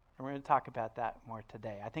 And we're going to talk about that more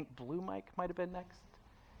today. I think Blue Mike might have been next.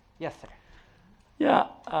 Yes, sir. Yeah,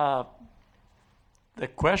 the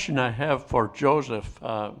question I have for Joseph,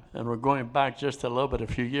 and we're going back just a little bit, a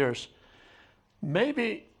few years,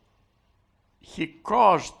 maybe he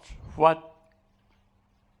caused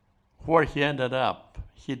where he ended up.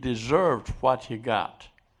 He deserved what he got.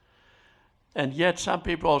 And yet some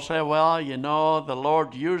people say, well, the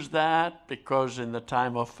Lord used that because in the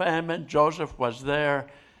time of famine, Joseph was there.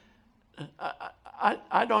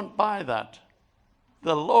 I don't buy that.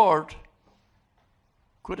 The Lord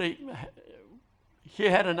he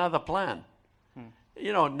had another plan.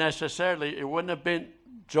 Necessarily it wouldn't have been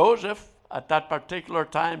Joseph at that particular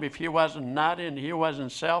time if he wasn't naughty and he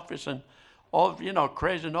wasn't selfish and all,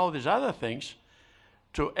 crazy and all these other things,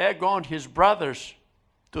 to egg on his brothers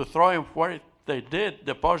to throw him where they did,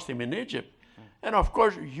 deposit him in Egypt. And of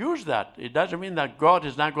course, use that. It doesn't mean that God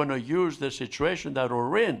is not going to use the situation that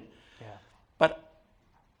we're in. Yeah. But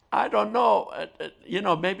I don't know,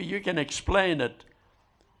 maybe you can explain it.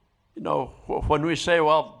 When we say,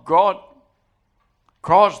 well, God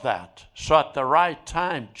caused that, so at the right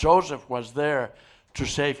time, Joseph was there to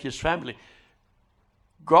save his family.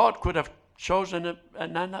 God could have chosen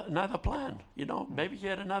another plan. Maybe he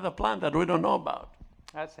had another plan that we don't know about.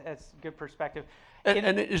 That's good perspective.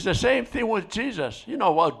 And it's the same thing with Jesus.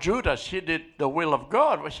 Judas, he did the will of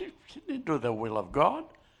God. Well, he didn't do the will of God.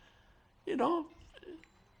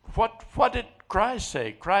 What did Christ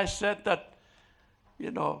say? Christ said that,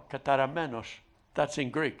 kataramenos, that's in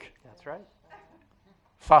Greek. That's right.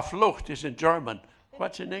 Verflucht is in German.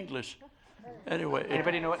 What's in English? Anyway,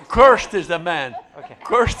 anybody know what? Cursed is the man. Okay.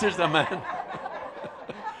 Cursed is the man.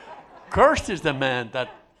 Cursed is the man that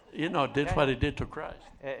did what he did to Christ.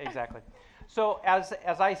 Exactly. So as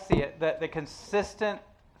I see it, the consistent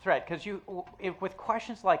thread, because with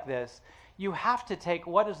questions like this, you have to take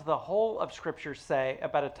what does the whole of Scripture say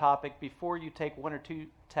about a topic before you take one or two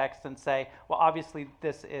texts and say, well, obviously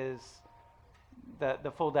this is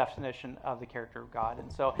the full definition of the character of God.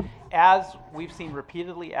 And so as we've seen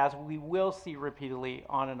repeatedly, as we will see repeatedly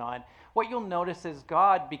on and on, what you'll notice is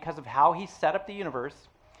God, because of how he set up the universe,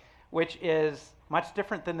 which is much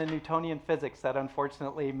different than the Newtonian physics that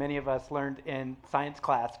unfortunately many of us learned in science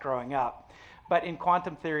class growing up. But in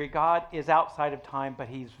quantum theory, God is outside of time, but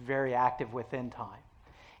he's very active within time.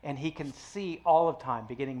 And he can see all of time,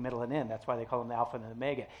 beginning, middle, and end. That's why they call him the Alpha and the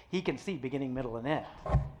Omega. He can see beginning, middle, and end.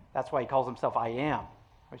 That's why he calls himself I am,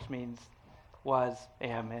 which means was,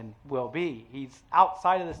 am, and will be. He's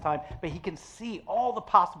outside of this time, but he can see all the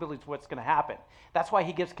possibilities of what's going to happen. That's why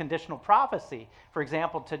he gives conditional prophecy, for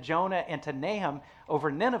example, to Jonah and to Nahum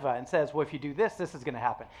over Nineveh and says, well, if you do this, this is going to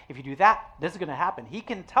happen. If you do that, this is going to happen. He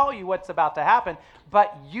can tell you what's about to happen,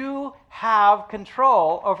 but you have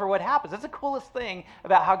control over what happens. That's the coolest thing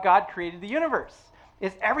about how God created the universe,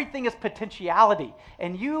 is everything is potentiality,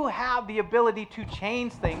 and you have the ability to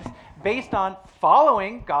change things based on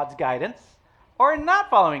following God's guidance or not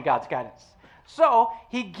following God's guidance. So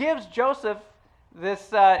he gives Joseph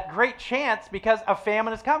this great chance because a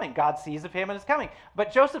famine is coming. God sees a famine is coming.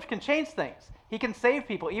 But Joseph can change things. He can save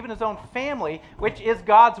people, even his own family, which is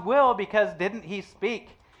God's will, because didn't he speak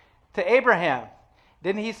to Abraham?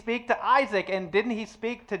 Didn't he speak to Isaac? And didn't he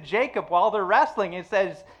speak to Jacob while they're wrestling? He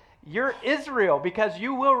says, you're Israel because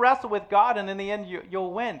you will wrestle with God, and in the end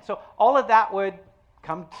you'll win. So all of that would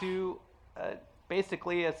come to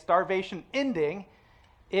basically a starvation ending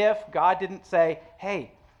if God didn't say,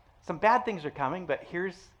 hey, some bad things are coming, but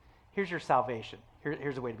here's your salvation.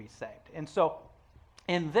 Here's a way to be saved. And so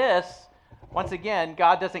in this, once again,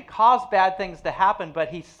 God doesn't cause bad things to happen, but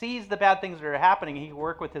he sees the bad things that are happening, and he can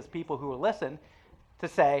work with his people who will listen to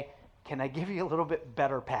say, can I give you a little bit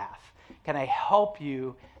better path? Can I help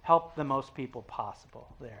you help the most people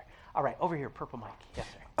possible there? All right, over here, Purple Mike. Yes,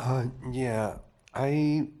 sir. Yeah,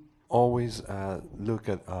 I always look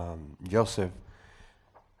at Joseph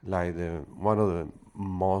like one of the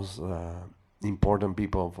most important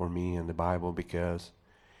people for me in the Bible, because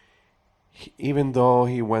even though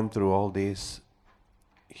he went through all this,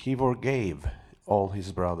 he forgave all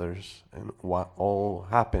his brothers and what all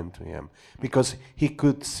happened to him, because he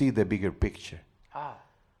could see the bigger picture.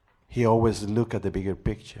 He always looked at the bigger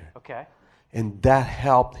picture. Okay. And that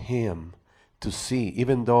helped him to see,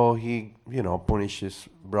 even though he, punished his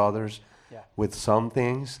brothers with some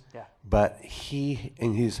things, but he,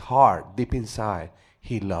 in his heart, deep inside,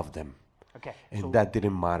 he loved them. Okay. And so that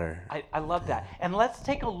didn't matter. I love that. And let's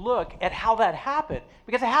take a look at how that happened,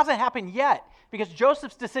 because it hasn't happened yet. Because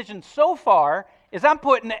Joseph's decision so far is, I'm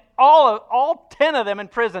putting all 10 of them in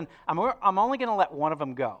prison. I'm only going to let one of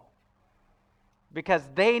them go, because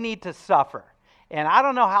they need to suffer. And I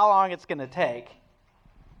don't know how long it's going to take.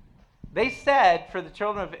 They said for the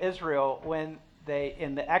children of Israel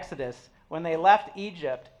in the Exodus, when they left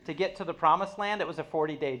Egypt to get to the promised land, it was a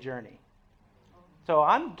 40-day journey. So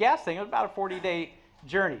I'm guessing it was about a 40-day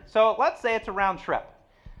journey. So let's say it's a round trip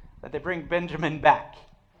that they bring Benjamin back.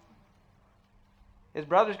 His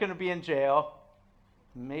brother's going to be in jail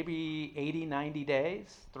maybe 80, 90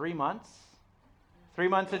 days, 3 months. 3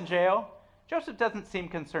 months in jail. Joseph doesn't seem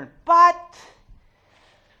concerned, but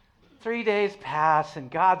 3 days pass and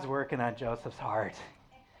God's working on Joseph's heart.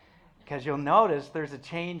 Because you'll notice there's a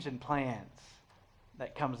change in plans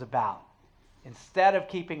that comes about. Instead of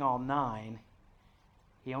keeping all 9,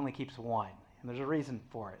 he only keeps 1. And there's a reason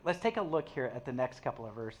for it. Let's take a look here at the next couple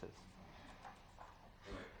of verses.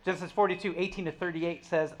 Genesis 42, 18 to 38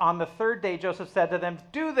 says, on the 3rd day Joseph said to them,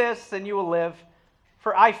 do this and you will live,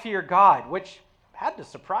 for I fear God, which had to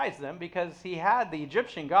surprise them because he had the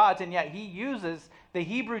Egyptian gods, and yet he uses the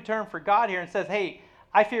Hebrew term for God here and says, hey,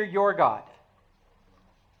 I fear your God.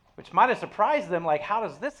 Which might have surprised them, like, how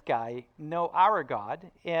does this guy know our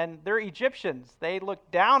God? And they're Egyptians. They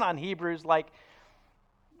look down on Hebrews like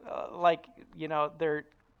they're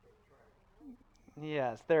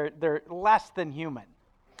less than human.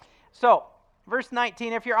 So, verse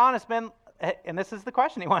 19, if you're honest men, and this is the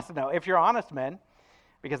question he wants to know, if you're honest men,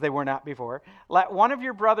 because they were not before, let one of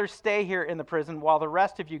your brothers stay here in the prison while the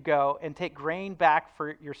rest of you go and take grain back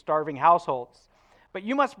for your starving households. But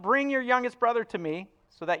you must bring your youngest brother to me,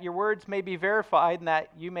 so that your words may be verified and that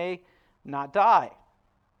you may not die.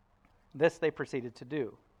 This they proceeded to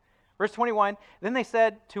do. Verse 21, then they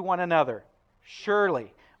said to one another,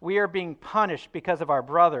 surely we are being punished because of our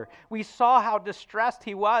brother. We saw how distressed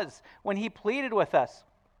he was when he pleaded with us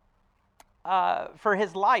for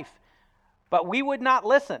his life, but we would not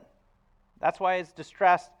listen. That's why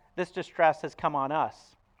this distress has come on us.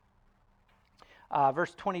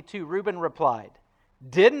 Verse 22, Reuben replied,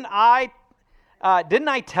 Didn't I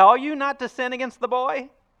tell you not to sin against the boy?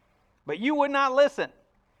 But you would not listen.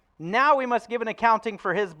 Now we must give an accounting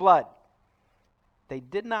for his blood. They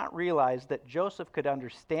did not realize that Joseph could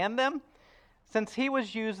understand them, since he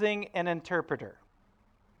was using an interpreter.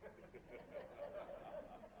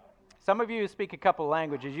 Some of you who speak a couple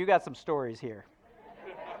languages, you got some stories here.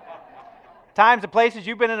 Times and places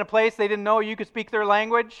you've been in a place they didn't know you could speak their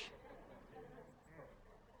language.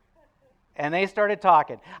 And they started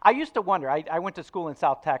talking. I used to wonder, I went to school in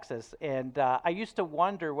South Texas, and I used to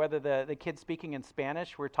wonder whether the kids speaking in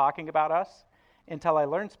Spanish were talking about us until I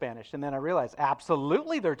learned Spanish. And then I realized,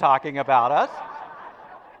 absolutely they're talking about us.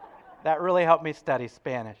 That really helped me study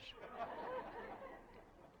Spanish.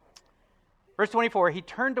 Verse 24, he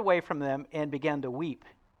turned away from them and began to weep.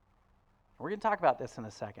 We're going to talk about this in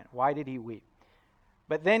a second. Why did he weep?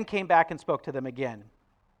 But then came back and spoke to them again.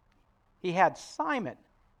 He had Simon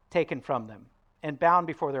taken from them and bound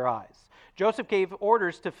before their eyes. Joseph gave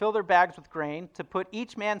orders to fill their bags with grain, to put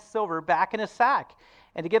each man's silver back in his sack,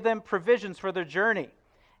 and to give them provisions for their journey.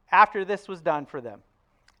 After this was done for them,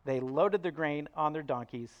 They loaded their grain on their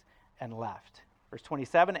donkeys and left. Verse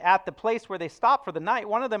 27, at the place where they stopped for the night,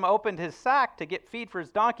 one of them opened his sack to get feed for his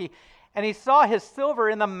donkey, and he saw his silver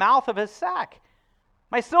in the mouth of his sack.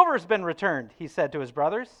 My silver has been returned, he said to his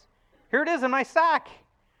brothers. Here it is in my sack.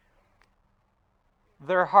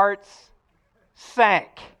 Their hearts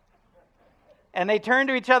sank. And they turned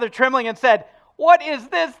to each other trembling and said, what is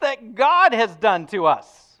this that God has done to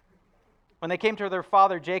us? When they came to their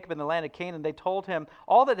father Jacob in the land of Canaan, they told him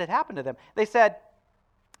all that had happened to them. They said,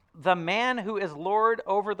 the man who is Lord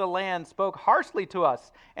over the land spoke harshly to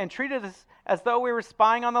us and treated us as though we were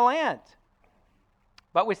spying on the land.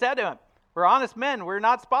 But we said to him, we're honest men, we're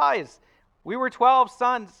not spies. We were 12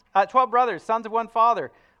 brothers, sons of one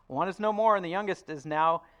father. One is no more, and the youngest is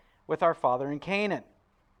now with our father in Canaan.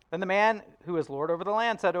 Then the man who is Lord over the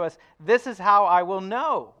land said to us, this is how I will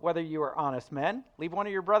know whether you are honest men. Leave one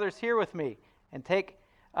of your brothers here with me and take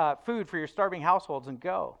food for your starving households and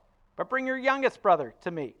go. But bring your youngest brother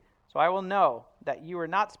to me, so I will know that you are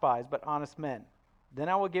not spies, but honest men. Then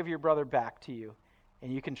I will give your brother back to you,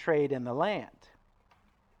 and you can trade in the land.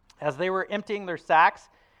 As they were emptying their sacks,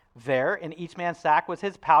 there in each man's sack was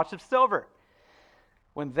his pouch of silver.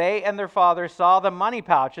 When they and their father saw the money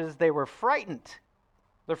pouches, they were frightened.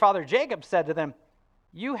 Their father Jacob said to them,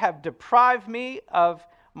 you have deprived me of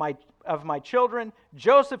my children.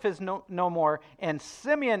 Joseph is no more, and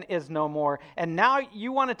Simeon is no more. And now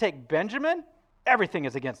you want to take Benjamin? Everything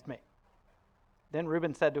is against me. Then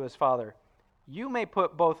Reuben said to his father, you may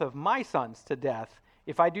put both of my sons to death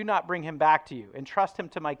if I do not bring him back to you. Entrust him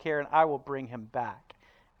to my care, and I will bring him back.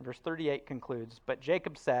 And verse 38 concludes, but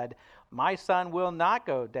Jacob said, my son will not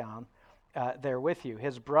go down there with you.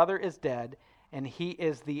 His brother is dead, and he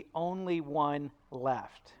is the only one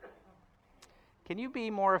left. Can you be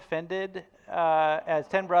more offended as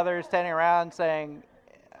 10 brothers standing around saying,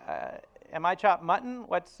 am I chopped mutton?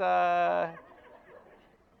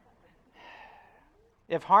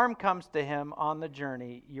 If harm comes to him on the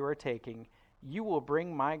journey you are taking, you will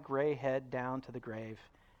bring my gray head down to the grave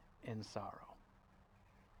in sorrow.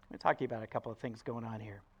 Let me talk to you about a couple of things going on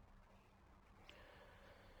here.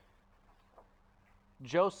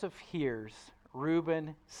 Joseph hears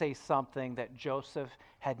Reuben say something that Joseph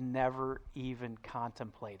had never even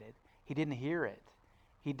contemplated. He didn't hear it.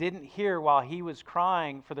 He didn't hear while he was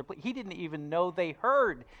crying for he didn't even know they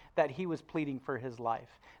heard that he was pleading for his life.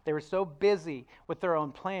 They were so busy with their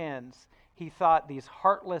own plans, he thought these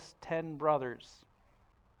heartless 10 brothers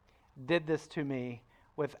did this to me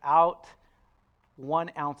without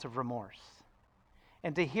 1 ounce of remorse.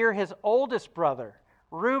 And to hear his oldest brother,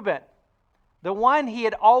 Reuben, the one he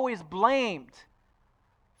had always blamed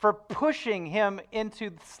for pushing him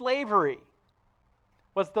into slavery,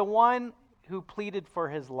 was the one who pleaded for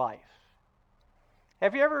his life.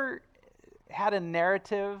 Have you ever had a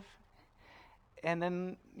narrative and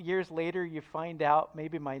then years later you find out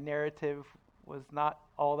maybe my narrative was not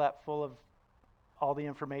all that full of all the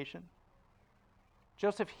information?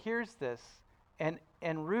 Joseph hears this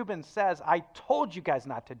and Reuben says, I told you guys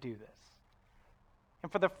not to do this.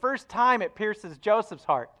 And for the first time, it pierces Joseph's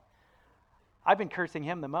heart. I've been cursing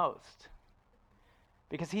him the most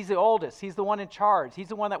because he's the oldest. He's the one in charge. He's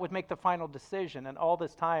the one that would make the final decision. And all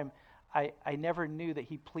this time, I never knew that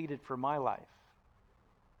he pleaded for my life.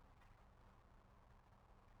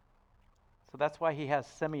 So that's why he has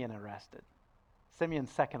Simeon arrested. Simeon's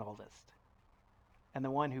second oldest and the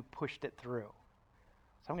one who pushed it through.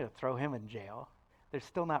 So I'm going to throw him in jail. There's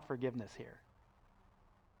still not forgiveness here.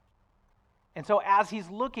 And so as he's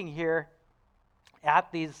looking here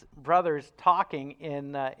at these brothers talking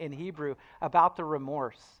in Hebrew about the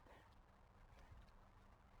remorse,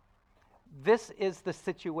 this is the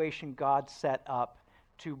situation God set up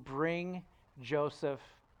to bring Joseph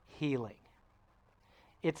healing.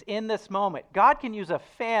 It's in this moment. God can use a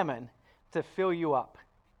famine to fill you up.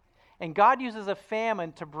 And God uses a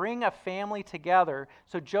famine to bring a family together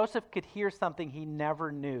so Joseph could hear something he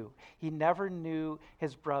never knew. He never knew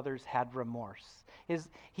his brothers had remorse.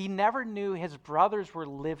 He never knew his brothers were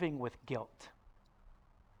living with guilt.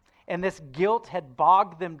 And this guilt had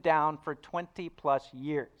bogged them down for 20 plus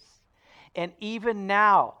years. And even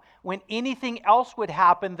now, when anything else would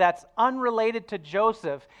happen that's unrelated to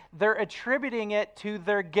Joseph, they're attributing it to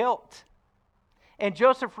their guilt. And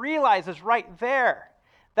Joseph realizes right there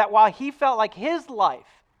that while he felt like his life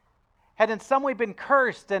had in some way been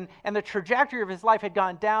cursed and the trajectory of his life had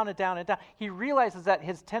gone down and down and down, he realizes that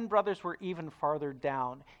his 10 brothers were even farther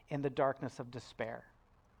down in the darkness of despair.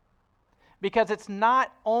 Because it's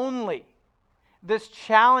not only this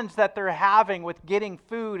challenge that they're having with getting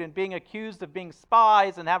food and being accused of being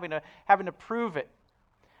spies and having to prove it.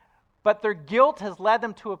 but their guilt has led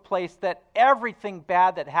them to a place that everything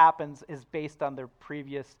bad that happens is based on their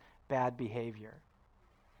previous bad behavior.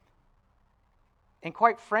 And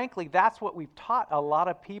quite frankly, that's what we've taught a lot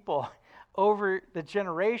of people over the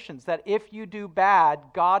generations, that if you do bad,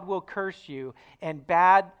 God will curse you, and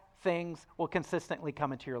bad things will consistently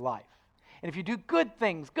come into your life. And if you do good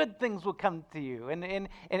things will come to you.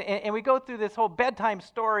 And we go through this whole bedtime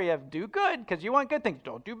story of do good because you want good things.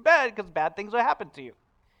 Don't do bad because bad things will happen to you.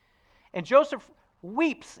 And Joseph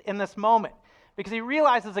weeps in this moment because he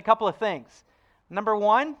realizes a couple of things. Number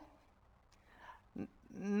one,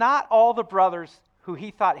 not all the brothers who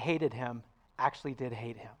he thought hated him actually did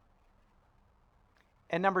hate him.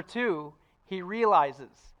 And number two, he realizes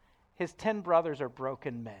his 10 brothers are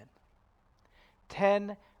broken men.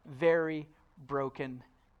 10 very broken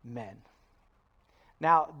men.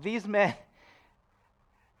 Now, these men,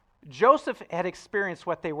 Joseph had experienced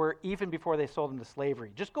what they were even before they sold him to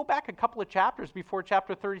slavery. Just go back a couple of chapters before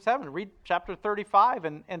chapter 37. Read chapter 35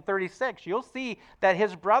 and 36. You'll see that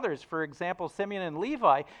his brothers, for example, Simeon and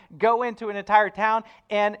Levi, go into an entire town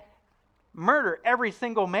and murder every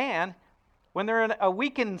single man when they're in a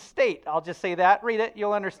weakened state. I'll just say that. Read it.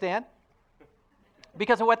 You'll understand.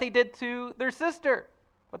 Because of what they did to their sister.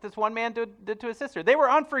 What this one man did to his sister. They were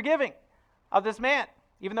unforgiving of this man,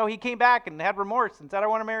 even though he came back and had remorse and said, I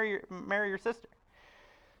want to marry your sister.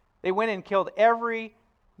 They went and killed every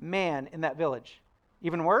man in that village.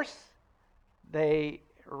 Even worse, they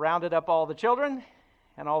rounded up all the children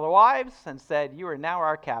and all the wives and said, you are now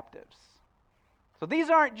our captives. So these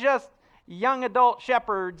aren't just young adult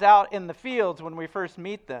shepherds out in the fields when we first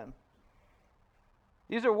meet them.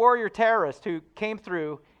 These are warrior terrorists who came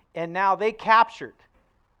through, and now they captured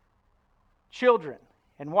children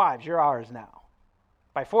and wives. You're ours now,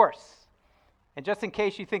 by force. And just in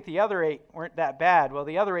case you think the other 8 weren't that bad, well,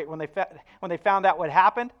 the other 8, when they found out what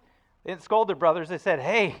happened, they didn't scold their brothers. They said,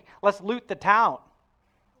 hey, let's loot the town.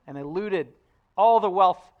 And they looted all the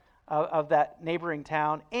wealth of that neighboring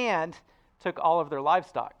town and took all of their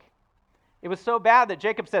livestock. It was so bad that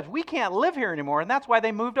Jacob says, we can't live here anymore, and that's why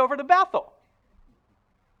they moved over to Bethel.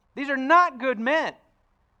 These are not good men.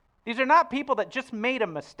 These are not people that just made a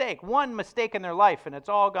mistake, one mistake in their life, and it's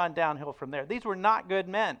all gone downhill from there. These were not good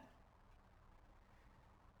men.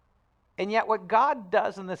 And yet what God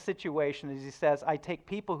does in this situation is he says, I take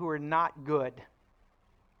people who are not good,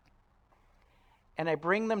 and I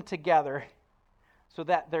bring them together so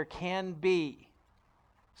that there can be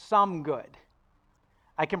some good.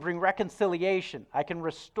 I can bring reconciliation. I can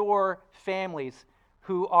restore families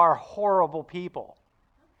who are horrible people.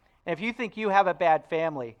 And if you think you have a bad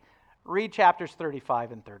family, read chapters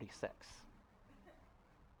 35 and 36.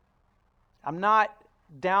 I'm not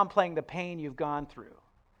downplaying the pain you've gone through.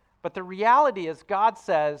 But the reality is God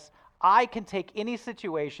says, I can take any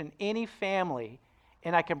situation, any family,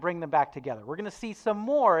 and I can bring them back together. We're going to see some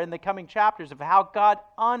more in the coming chapters of how God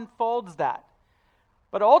unfolds that.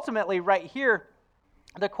 But ultimately, right here,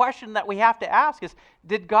 the question that we have to ask is,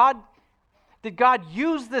 did God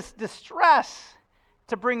use this distress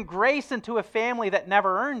to bring grace into a family that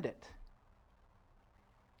never earned it?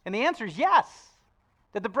 And the answer is yes.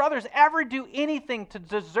 Did the brothers ever do anything to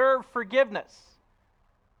deserve forgiveness?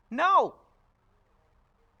 No.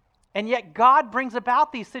 And yet God brings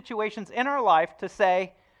about these situations in our life to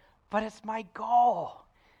say, but it's my goal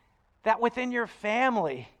that within your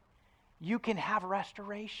family you can have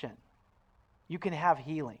restoration. You can have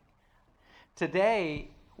healing. Today,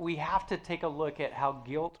 we have to take a look at how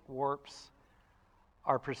guilt warps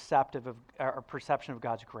our perception of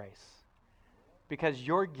God's grace. Because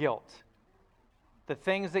your guilt, the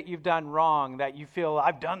things that you've done wrong, that you feel,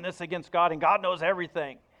 I've done this against God and God knows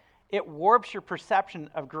everything, it warps your perception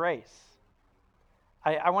of grace.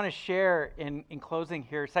 I want to share in closing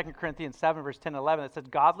here, 2 Corinthians 7, verse 10 and 11, it says,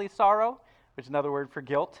 godly sorrow, which is another word for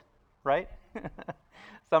guilt, right?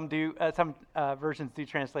 Some versions do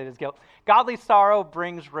translate as guilt. Godly sorrow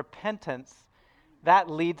brings repentance that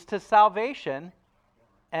leads to salvation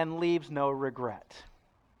and leaves no regret.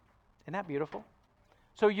 Isn't that beautiful?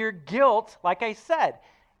 So your guilt, like I said,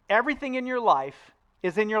 everything in your life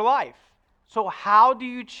is in your life. So how do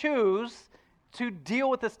you choose to deal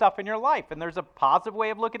with this stuff in your life? And there's a positive way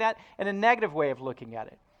of looking at it and a negative way of looking at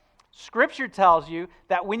it. Scripture tells you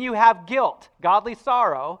that when you have guilt, godly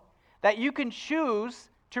sorrow, that you can choose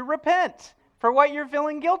to repent for what you're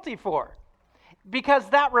feeling guilty for. Because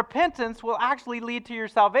that repentance will actually lead to your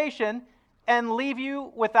salvation and leave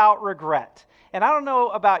you without regret. And I don't know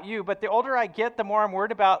about you, but the older I get, the more I'm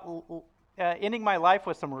worried about ending my life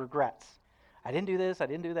with some regrets. I didn't do this, I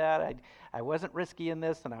didn't do that, I wasn't risky in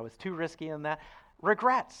this, and I was too risky in that.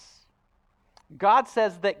 Regrets. God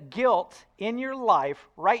says that guilt in your life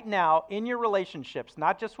right now, in your relationships,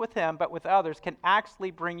 not just with him, but with others, can actually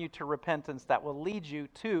bring you to repentance that will lead you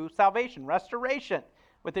to salvation, restoration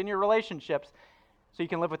within your relationships, so you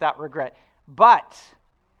can live without regret. But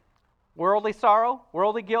worldly sorrow,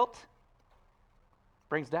 worldly guilt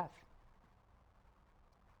brings death.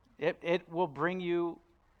 It will bring you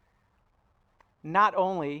not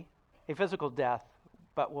only a physical death,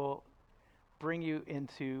 but will bring you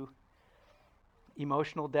into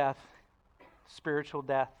emotional death, spiritual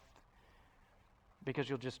death, because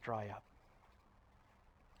you'll just dry up.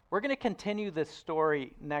 We're going to continue this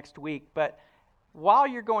story next week, but while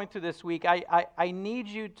you're going through this week, I need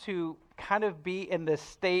you to kind of be in this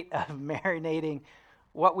state of marinating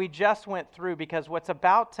what we just went through, because what's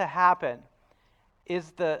about to happen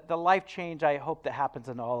is the life change I hope that happens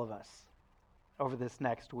in all of us over this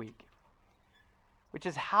next week, which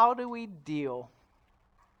is, how do we deal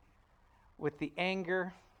with the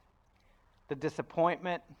anger, the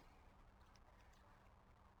disappointment,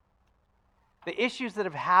 the issues that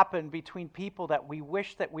have happened between people that we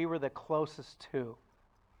wish that we were the closest to,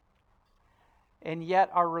 and yet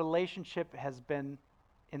our relationship has been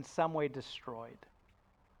in some way destroyed.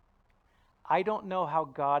 I don't know how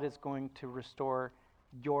God is going to restore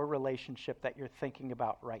your relationship that you're thinking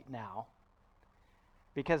about right now,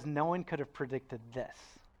 because no one could have predicted this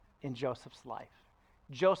in Joseph's life.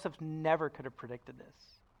 Joseph never could have predicted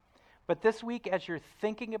this. But this week, as you're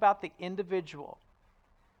thinking about the individual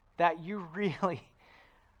that you've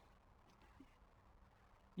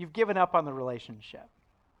given up on the relationship,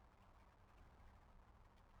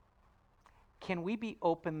 can we be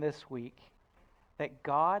open this week that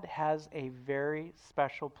God has a very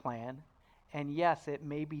special plan? And yes, it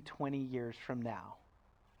may be 20 years from now.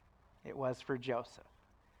 It was for Joseph.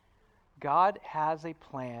 God has a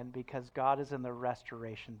plan because God is in the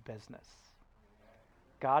restoration business.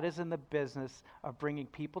 God is in the business of bringing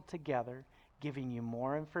people together, giving you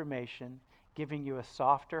more information, giving you a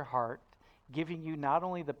softer heart, giving you not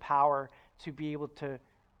only the power to be able to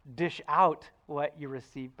dish out what you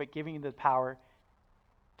receive, but giving you the power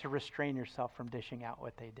to restrain yourself from dishing out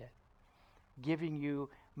what they did. Giving you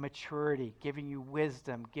maturity, giving you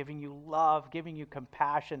wisdom, giving you love, giving you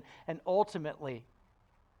compassion, and ultimately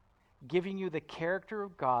giving you the character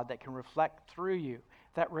of God that can reflect through you,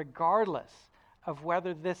 that regardless of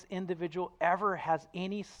whether this individual ever has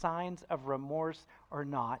any signs of remorse or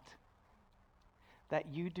not, that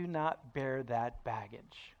you do not bear that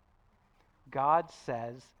baggage. God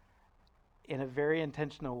says in a very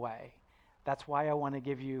intentional way, that's why I want to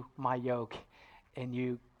give you my yoke and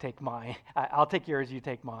you take mine. I'll take yours, you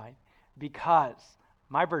take mine, because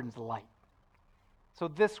my burden's light. So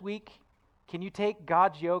this week, can you take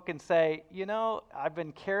God's yoke and say, you know, I've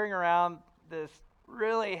been carrying around this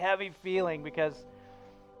really heavy feeling because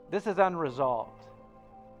this is unresolved.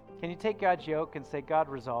 Can you take God's yoke and say, God,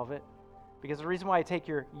 resolve it? Because the reason why I take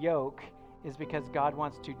your yoke is because God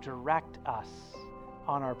wants to direct us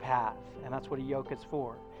on our path. And that's what a yoke is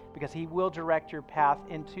for. Because he will direct your path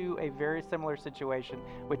into a very similar situation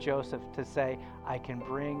with Joseph, to say, I can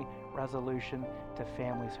bring resolution to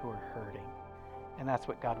families who are hurting. And that's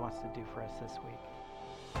what God wants to do for us this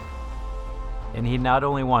week. And he not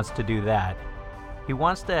only wants to do that, he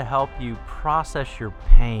wants to help you process your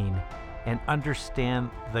pain and understand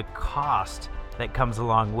the cost that comes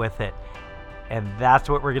along with it. And that's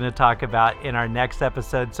what we're going to talk about in our next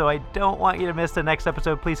episode. So I don't want you to miss the next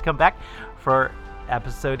episode. Please come back for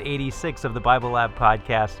episode 86 of the Bible Lab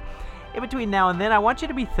podcast. In between now and then, I want you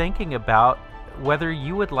to be thinking about whether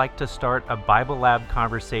you would like to start a Bible Lab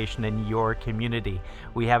conversation in your community.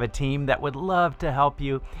 We have a team that would love to help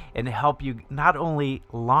you and help you not only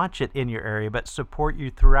launch it in your area, but support you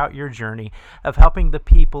throughout your journey of helping the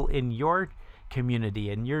people in your community,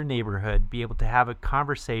 in your neighborhood, be able to have a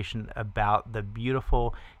conversation about the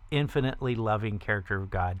beautiful, infinitely loving character of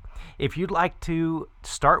God. If you'd like to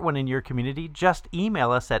start one in your community, just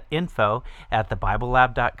email us at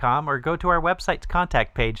info@thebiblelab.com or go to our website's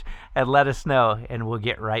contact page and let us know, and we'll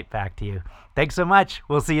get right back to you. Thanks so much.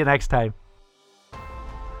 We'll see you next time.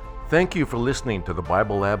 Thank you for listening to the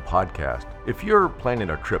Bible Lab podcast. If you're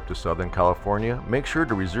planning a trip to Southern California, make sure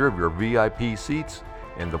to reserve your VIP seats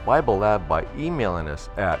in the Bible Lab by emailing us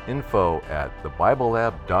at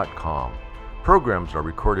info@thebiblelab.com. Programs are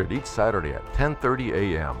recorded each Saturday at 10:30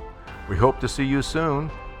 a.m. We hope to see you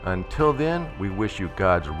soon. Until then, we wish you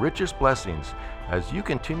God's richest blessings as you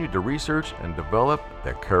continue to research and develop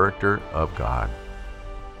the character of God.